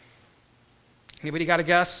Belong"? Anybody got a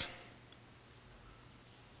guess?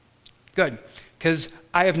 Good, because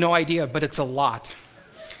I have no idea, but it's a lot.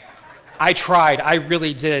 I tried, I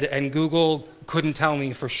really did, and Google couldn't tell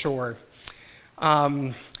me for sure.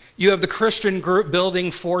 You have the Christian group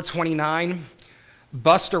Building 429,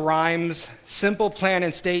 Busta Rhymes, Simple Plan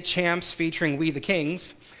and State Champs featuring We the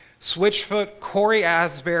Kings, Switchfoot, Corey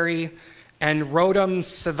Asbury, and Rodham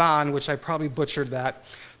Sivan, which I probably butchered that.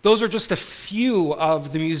 Those are just a few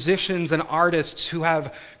of the musicians and artists who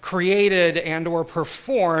have created and or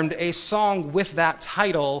performed a song with that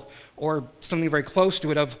title, or something very close to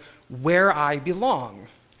it, of "Where I Belong."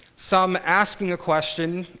 Some asking a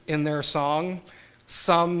question in their song,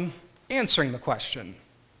 some answering the question.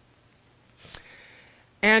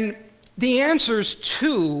 And the answers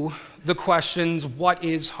to the questions, what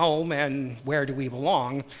is home and where do we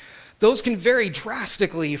belong, those can vary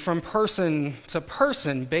drastically from person to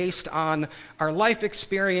person based on our life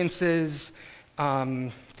experiences,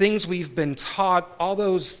 things we've been taught, all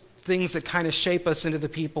those things that kind of shape us into the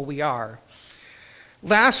people we are.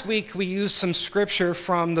 Last week, we used some scripture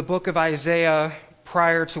from the book of Isaiah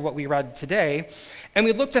prior to what we read today, and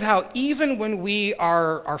we looked at how even when we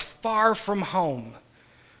are far from home,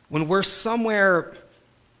 when we're somewhere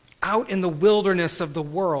out in the wilderness of the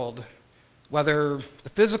world, whether the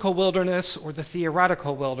physical wilderness or the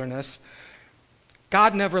theoretical wilderness,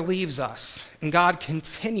 God never leaves us, and God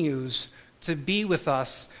continues to be with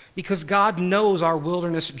us because God knows our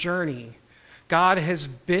wilderness journey. God has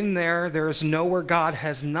been there. There is nowhere God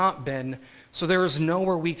has not been, so there is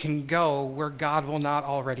nowhere we can go where God will not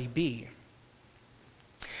already be.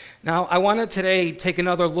 Now, I want to today take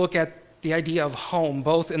another look at the idea of home,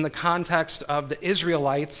 both in the context of the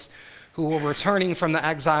Israelites who were returning from the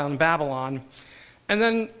exile in Babylon, and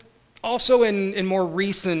then also in more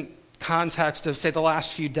recent context of, say, the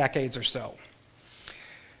last few decades or so.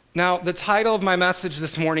 Now, the title of my message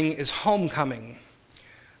this morning is Homecoming,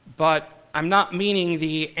 but I'm not meaning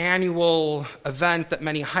the annual event that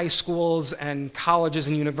many high schools and colleges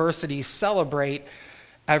and universities celebrate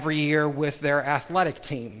every year with their athletic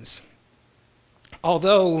teams.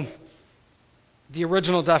 Although the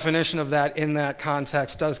original definition of that in that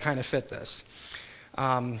context does kind of fit this.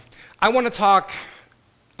 I want to talk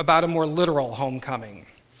about a more literal homecoming,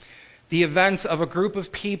 the events of a group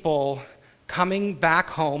of people coming back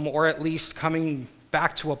home, or at least coming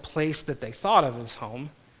back to a place that they thought of as home.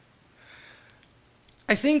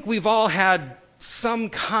 I think we've all had some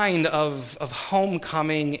kind of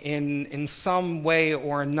homecoming in some way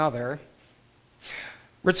or another.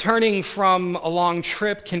 Returning from a long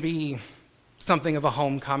trip can be something of a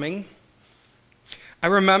homecoming. I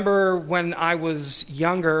remember when I was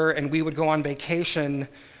younger and we would go on vacation,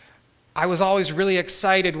 I was always really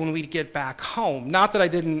excited when we'd get back home. Not that I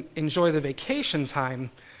didn't enjoy the vacation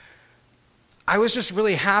time. I was just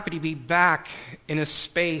really happy to be back in a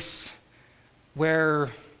space where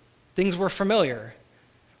things were familiar,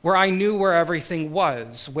 where I knew where everything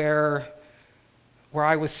was, where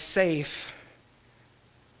I was safe,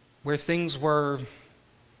 where things were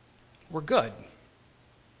good.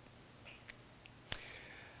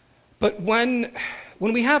 But when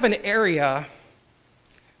we have an area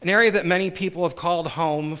that many people have called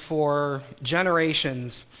home for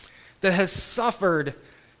generations, that has suffered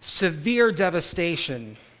severe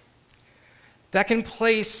devastation, that can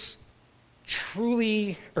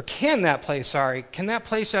that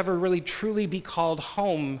place ever really truly be called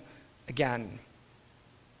home again?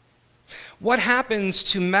 What happens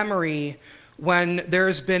to memory when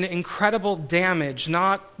there's been incredible damage,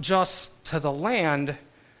 not just to the land,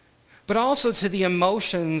 but also to the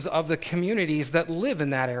emotions of the communities that live in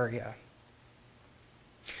that area?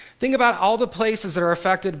 Think about all the places that are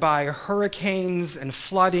affected by hurricanes and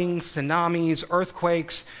flooding, tsunamis,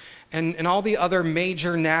 earthquakes, and all the other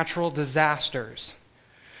major natural disasters.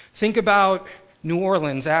 Think about New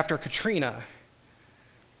Orleans after Katrina.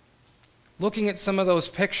 Looking at some of those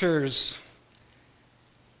pictures,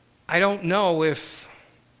 I don't know if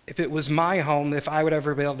it was my home, if I would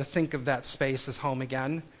ever be able to think of that space as home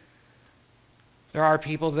again. There are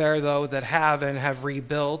people there, though, that have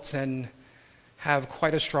rebuilt and have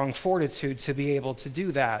quite a strong fortitude to be able to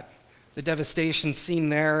do that. The devastation seen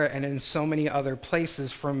there and in so many other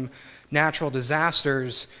places from natural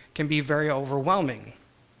disasters can be very overwhelming.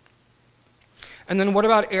 And then what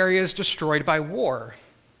about areas destroyed by war?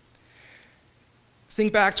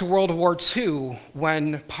 Think back to World War II,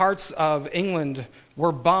 when parts of England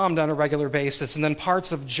were bombed on a regular basis, and then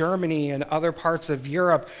parts of Germany and other parts of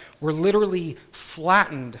Europe were literally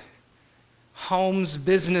flattened. Homes,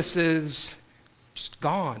 businesses, just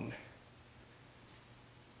gone.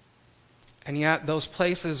 And yet those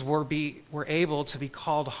places were able to be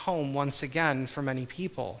called home once again for many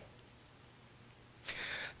people.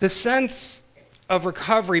 The sense of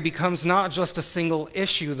recovery becomes not just a single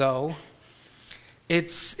issue, though.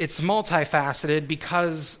 It's multifaceted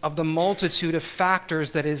because of the multitude of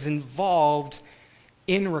factors that is involved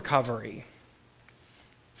in recovery.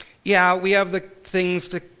 Yeah, we have the things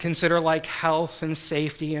to consider like health and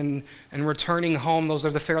safety and returning home. Those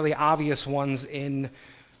are the fairly obvious ones in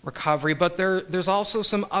recovery, but there's also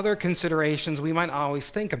some other considerations we might not always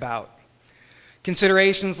think about.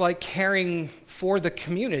 Considerations like caring for the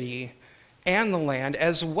community and the land,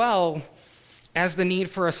 as well as the need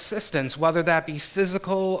for assistance, whether that be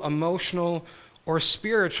physical, emotional, or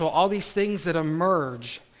spiritual, all these things that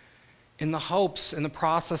emerge in the hopes in the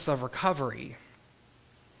process of recovery.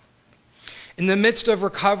 In the midst of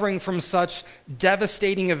recovering from such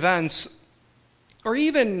devastating events, or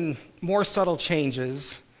even more subtle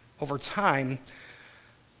changes over time,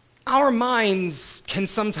 our minds can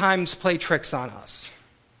sometimes play tricks on us.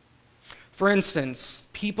 For instance,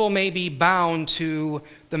 people may be bound to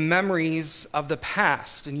the memories of the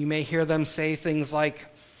past, and you may hear them say things like,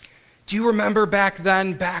 "Do you remember back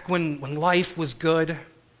then, back when life was good?"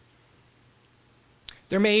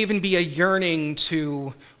 There may even be a yearning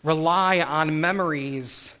to rely on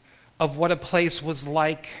memories of what a place was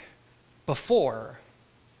like before.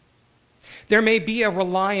 There may be a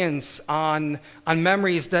reliance on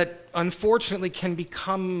memories that unfortunately can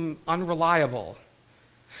become unreliable.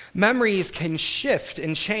 Memories can shift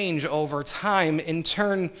and change over time, in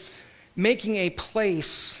turn making a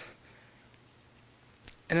place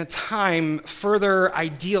and a time further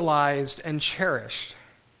idealized and cherished.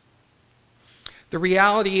 The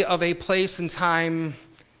reality of a place and time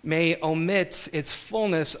may omit its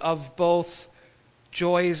fullness of both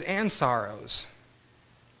joys and sorrows.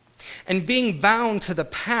 And being bound to the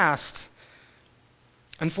past,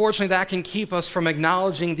 unfortunately, that can keep us from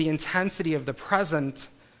acknowledging the intensity of the present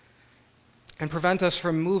and prevent us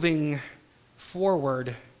from moving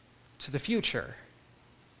forward to the future.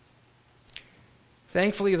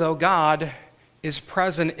 Thankfully, though, God is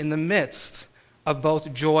present in the midst of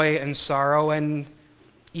both joy and sorrow, and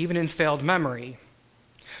even in failed memory.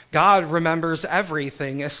 God remembers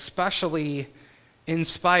everything, especially in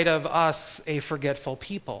spite of us, a forgetful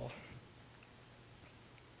people.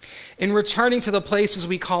 In returning to the places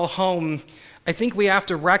we call home, I think we have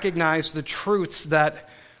to recognize the truths that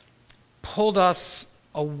pulled us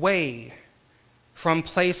away from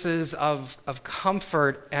places of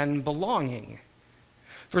comfort and belonging.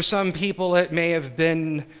 For some people, it may have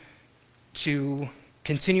been to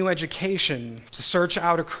continue education, to search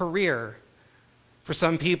out a career. For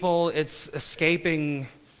some people, it's escaping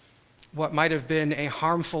what might have been a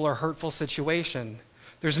harmful or hurtful situation.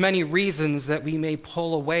 There's many reasons that we may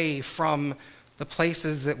pull away from the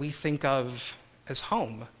places that we think of as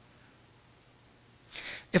home.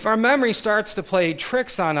 If our memory starts to play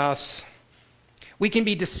tricks on us, we can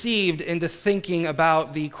be deceived into thinking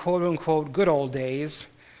about the quote-unquote good old days,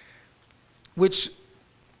 which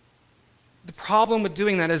the problem with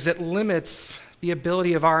doing that is it limits the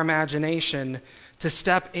ability of our imagination to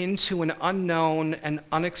step into an unknown and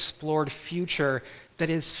unexplored future that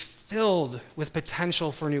is filled with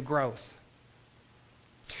potential for new growth.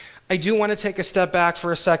 I do want to take a step back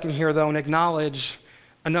for a second here, though, and acknowledge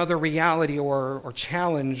another reality or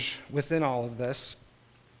challenge within all of this.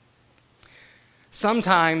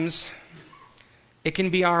 Sometimes it can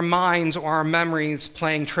be our minds or our memories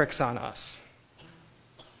playing tricks on us,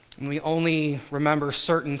 and we only remember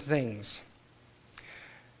certain things.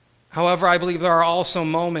 However, I believe there are also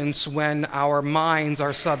moments when our minds,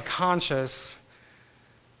 our subconscious,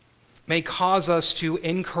 may cause us to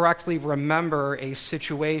incorrectly remember a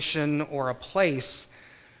situation or a place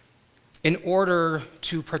in order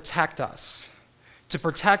to protect us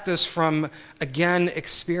from, again,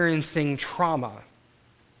 experiencing trauma.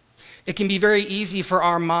 It can be very easy for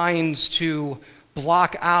our minds to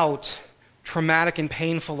block out traumatic and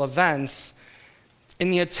painful events in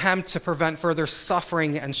the attempt to prevent further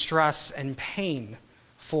suffering and stress and pain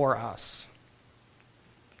for us.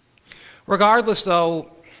 Regardless,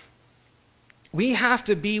 though, we have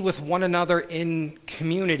to be with one another in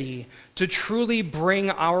community to truly bring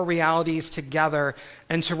our realities together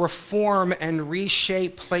and to reform and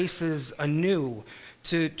reshape places anew,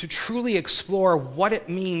 to truly explore what it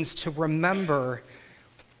means to remember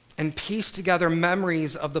and piece together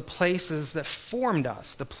memories of the places that formed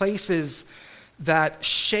us, the places that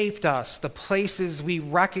shaped us, the places we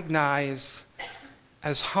recognize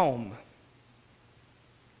as home.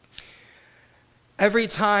 Every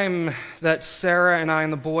time that Sarah and I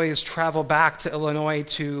and the boys travel back to Illinois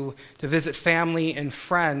to visit family and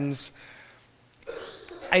friends,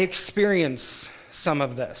 I experience some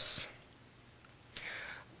of this.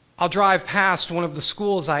 I'll drive past one of the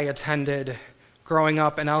schools I attended growing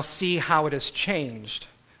up, and I'll see how it has changed.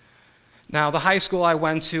 Now, the high school I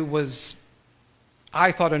went to was,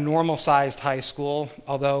 I thought, a normal-sized high school,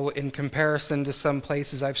 although in comparison to some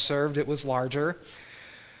places I've served, it was larger.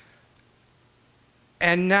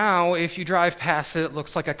 And now, if you drive past it, it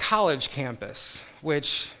looks like a college campus,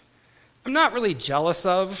 which I'm not really jealous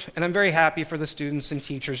of, and I'm very happy for the students and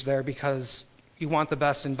teachers there because you want the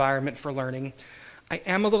best environment for learning. I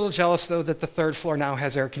am a little jealous, though, that the third floor now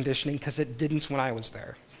has air conditioning because it didn't when I was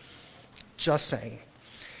there. Just saying.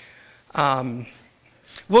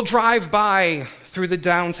 We'll drive by through the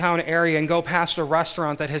downtown area and go past a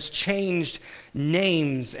restaurant that has changed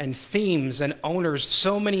names and themes and owners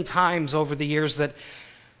so many times over the years that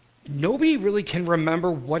nobody really can remember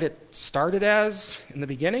what it started as in the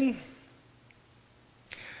beginning.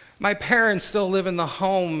 My parents still live in the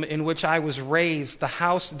home in which I was raised, the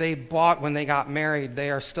house they bought when they got married.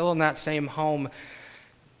 They are still in that same home.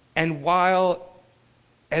 And while,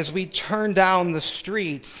 as we turn down the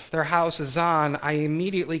street their house is on, I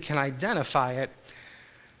immediately can identify it.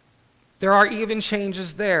 There are even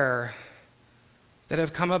changes there that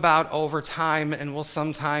have come about over time and will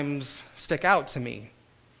sometimes stick out to me.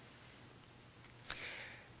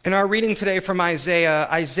 In our reading today from Isaiah,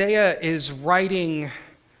 Isaiah is writing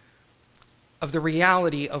of the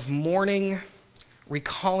reality of mourning,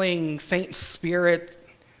 recalling faint spirit,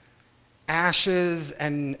 ashes,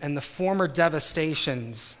 and the former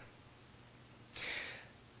devastations.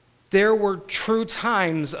 There were true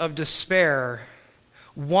times of despair,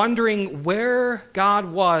 wondering where God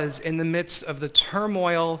was in the midst of the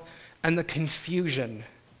turmoil and the confusion.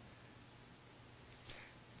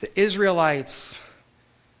 The Israelites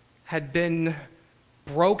had been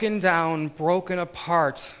broken down, broken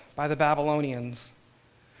apart by the Babylonians.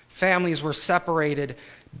 Families were separated,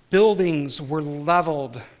 buildings were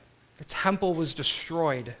leveled, the temple was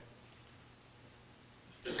destroyed.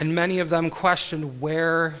 And many of them questioned,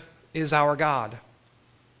 where is our God?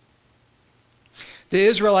 The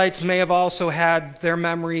Israelites may have also had their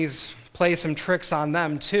memories play some tricks on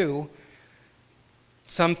them too,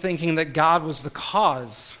 some thinking that God was the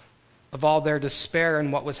cause of all their despair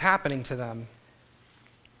and what was happening to them.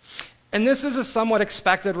 And this is a somewhat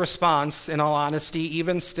expected response, in all honesty,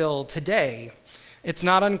 even still today. It's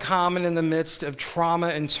not uncommon in the midst of trauma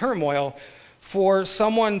and turmoil for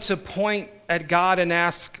someone to point at God and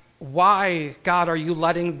ask, why, God, are you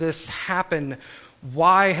letting this happen?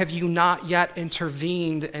 Why have you not yet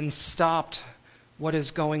intervened and stopped what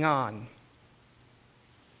is going on?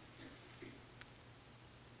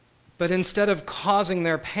 But instead of causing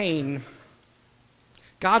their pain,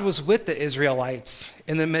 God was with the Israelites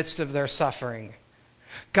in the midst of their suffering.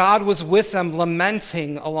 God was with them,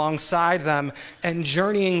 lamenting alongside them and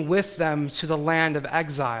journeying with them to the land of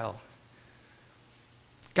exile.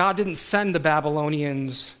 God didn't send the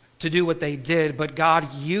Babylonians to do what they did, but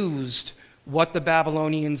God used what the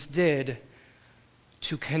Babylonians did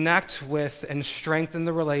to connect with and strengthen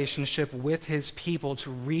the relationship with his people,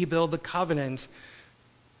 to rebuild the covenant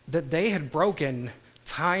that they had broken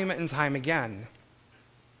time and time again.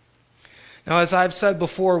 Now, as I've said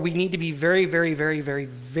before, we need to be very, very, very, very,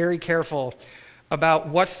 very careful about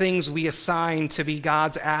what things we assign to be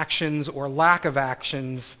God's actions or lack of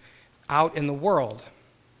actions out in the world.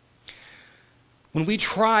 When we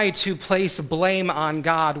try to place blame on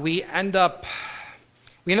God, we end up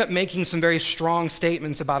making some very strong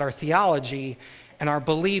statements about our theology and our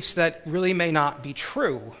beliefs that really may not be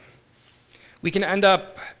true. We can end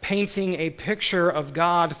up painting a picture of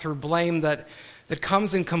God through blame that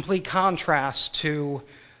comes in complete contrast to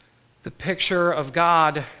the picture of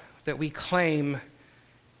God that we claim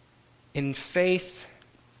in faith,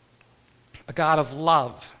 a God of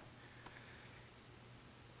love.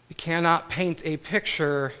 We cannot paint a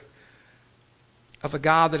picture of a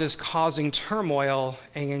God that is causing turmoil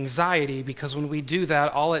and anxiety, because when we do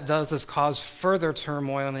that, all it does is cause further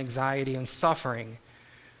turmoil and anxiety and suffering,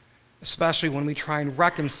 especially when we try and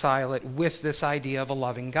reconcile it with this idea of a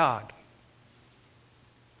loving God.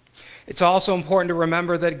 It's also important to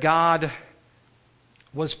remember that God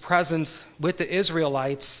was present with the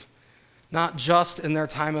Israelites, not just in their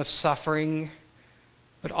time of suffering,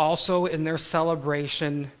 but also in their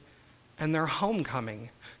celebration and their homecoming.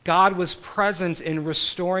 God was present in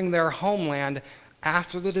restoring their homeland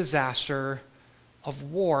after the disaster of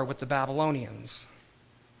war with the Babylonians.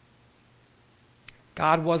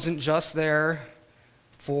 God wasn't just there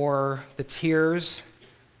for the tears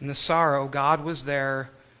and the sorrow. God was there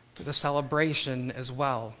for the celebration as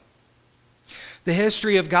well. The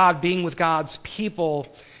history of God being with God's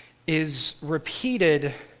people is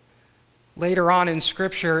repeated later on in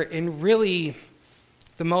Scripture in really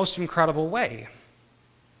the most incredible way.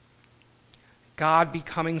 God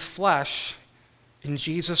becoming flesh in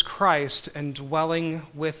Jesus Christ and dwelling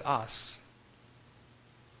with us.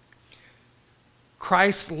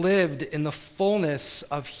 Christ lived in the fullness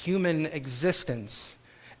of human existence,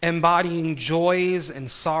 embodying joys and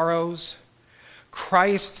sorrows.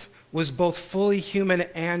 Christ was both fully human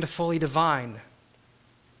and fully divine.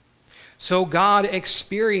 So God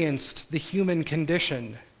experienced the human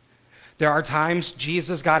condition. There are times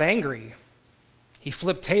Jesus got angry. He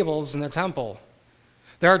flipped tables in the temple.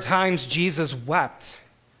 There are times Jesus wept.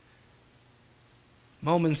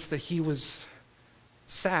 Moments that he was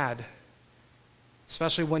sad,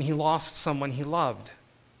 especially when he lost someone he loved.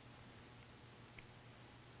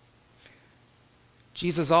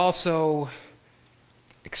 Jesus also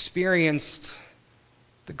experienced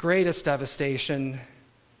the greatest devastation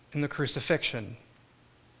in the crucifixion.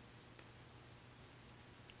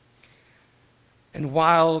 And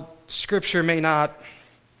while Scripture may not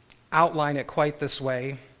outline it quite this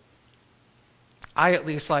way, I at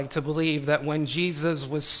least like to believe that when Jesus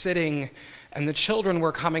was sitting and the children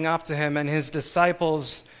were coming up to him and his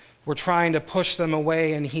disciples were trying to push them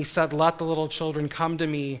away, and he said, "Let the little children come to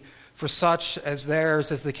me, for such as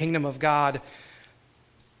theirs is the kingdom of God,"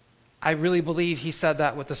 I really believe he said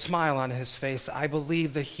that with a smile on his face. I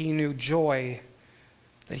believe that he knew joy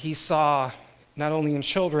that he saw not only in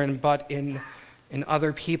children, but in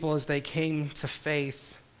other people as they came to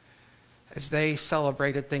faith, as they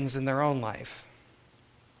celebrated things in their own life.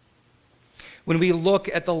 When we look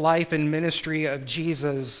at the life and ministry of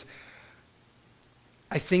Jesus,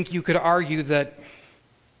 I think you could argue that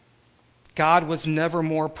God was never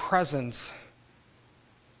more present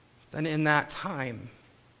than in that time.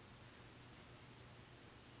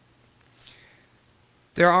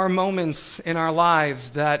 There are moments in our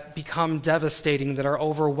lives that become devastating, that are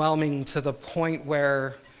overwhelming to the point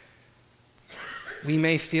where we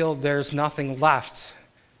may feel there's nothing left,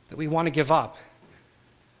 that we want to give up.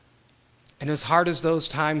 And as hard as those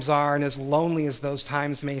times are, and as lonely as those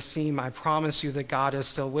times may seem, I promise you that God is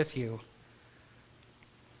still with you.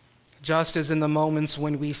 Just as in the moments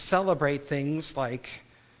when we celebrate things like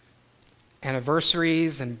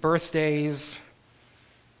anniversaries and birthdays,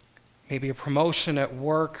 maybe a promotion at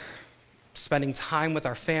work, spending time with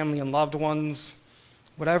our family and loved ones,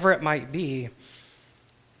 whatever it might be,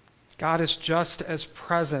 God is just as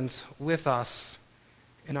present with us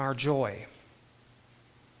in our joy.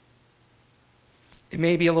 It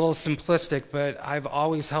may be a little simplistic, but I've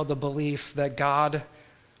always held the belief that God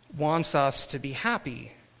wants us to be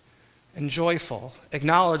happy and joyful,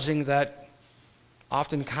 acknowledging that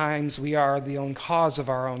oftentimes we are the own cause of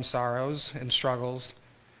our own sorrows and struggles.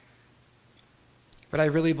 But I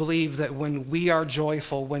really believe that when we are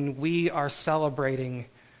joyful, when we are celebrating,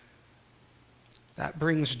 that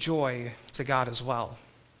brings joy to God as well.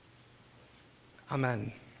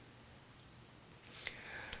 Amen.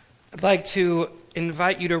 I'd like to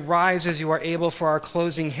invite you to rise as you are able for our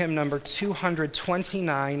closing hymn, number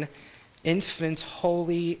 229, Infant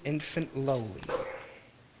Holy, Infant Lowly.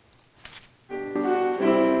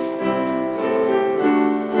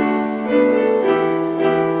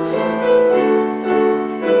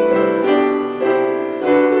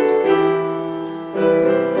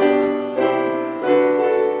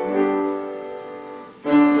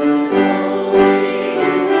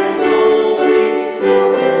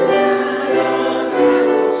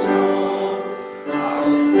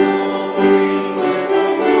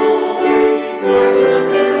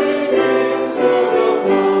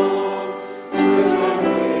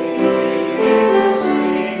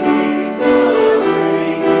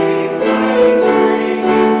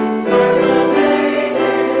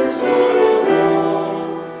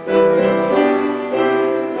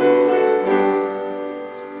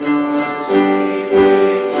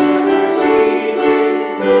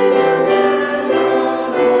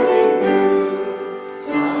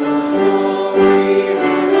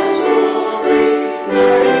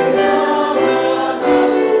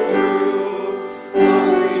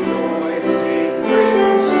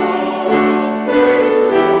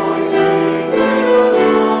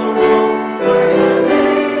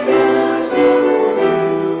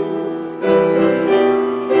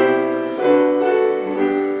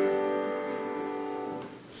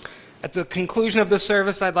 At the conclusion of the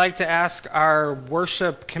service, I'd like to ask our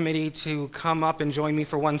worship committee to come up and join me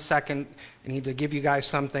for 1 second. I need to give you guys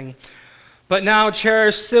something. But now,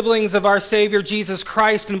 cherished siblings of our Savior Jesus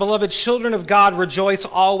Christ and beloved children of God, rejoice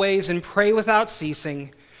always and pray without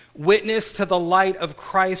ceasing. Witness to the light of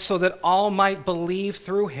Christ so that all might believe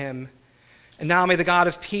through him. And now may the God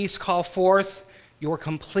of peace call forth your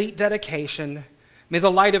complete dedication. May the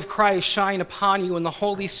light of Christ shine upon you and the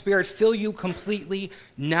Holy Spirit fill you completely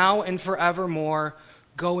now and forevermore.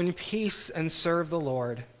 Go in peace and serve the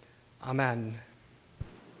Lord. Amen.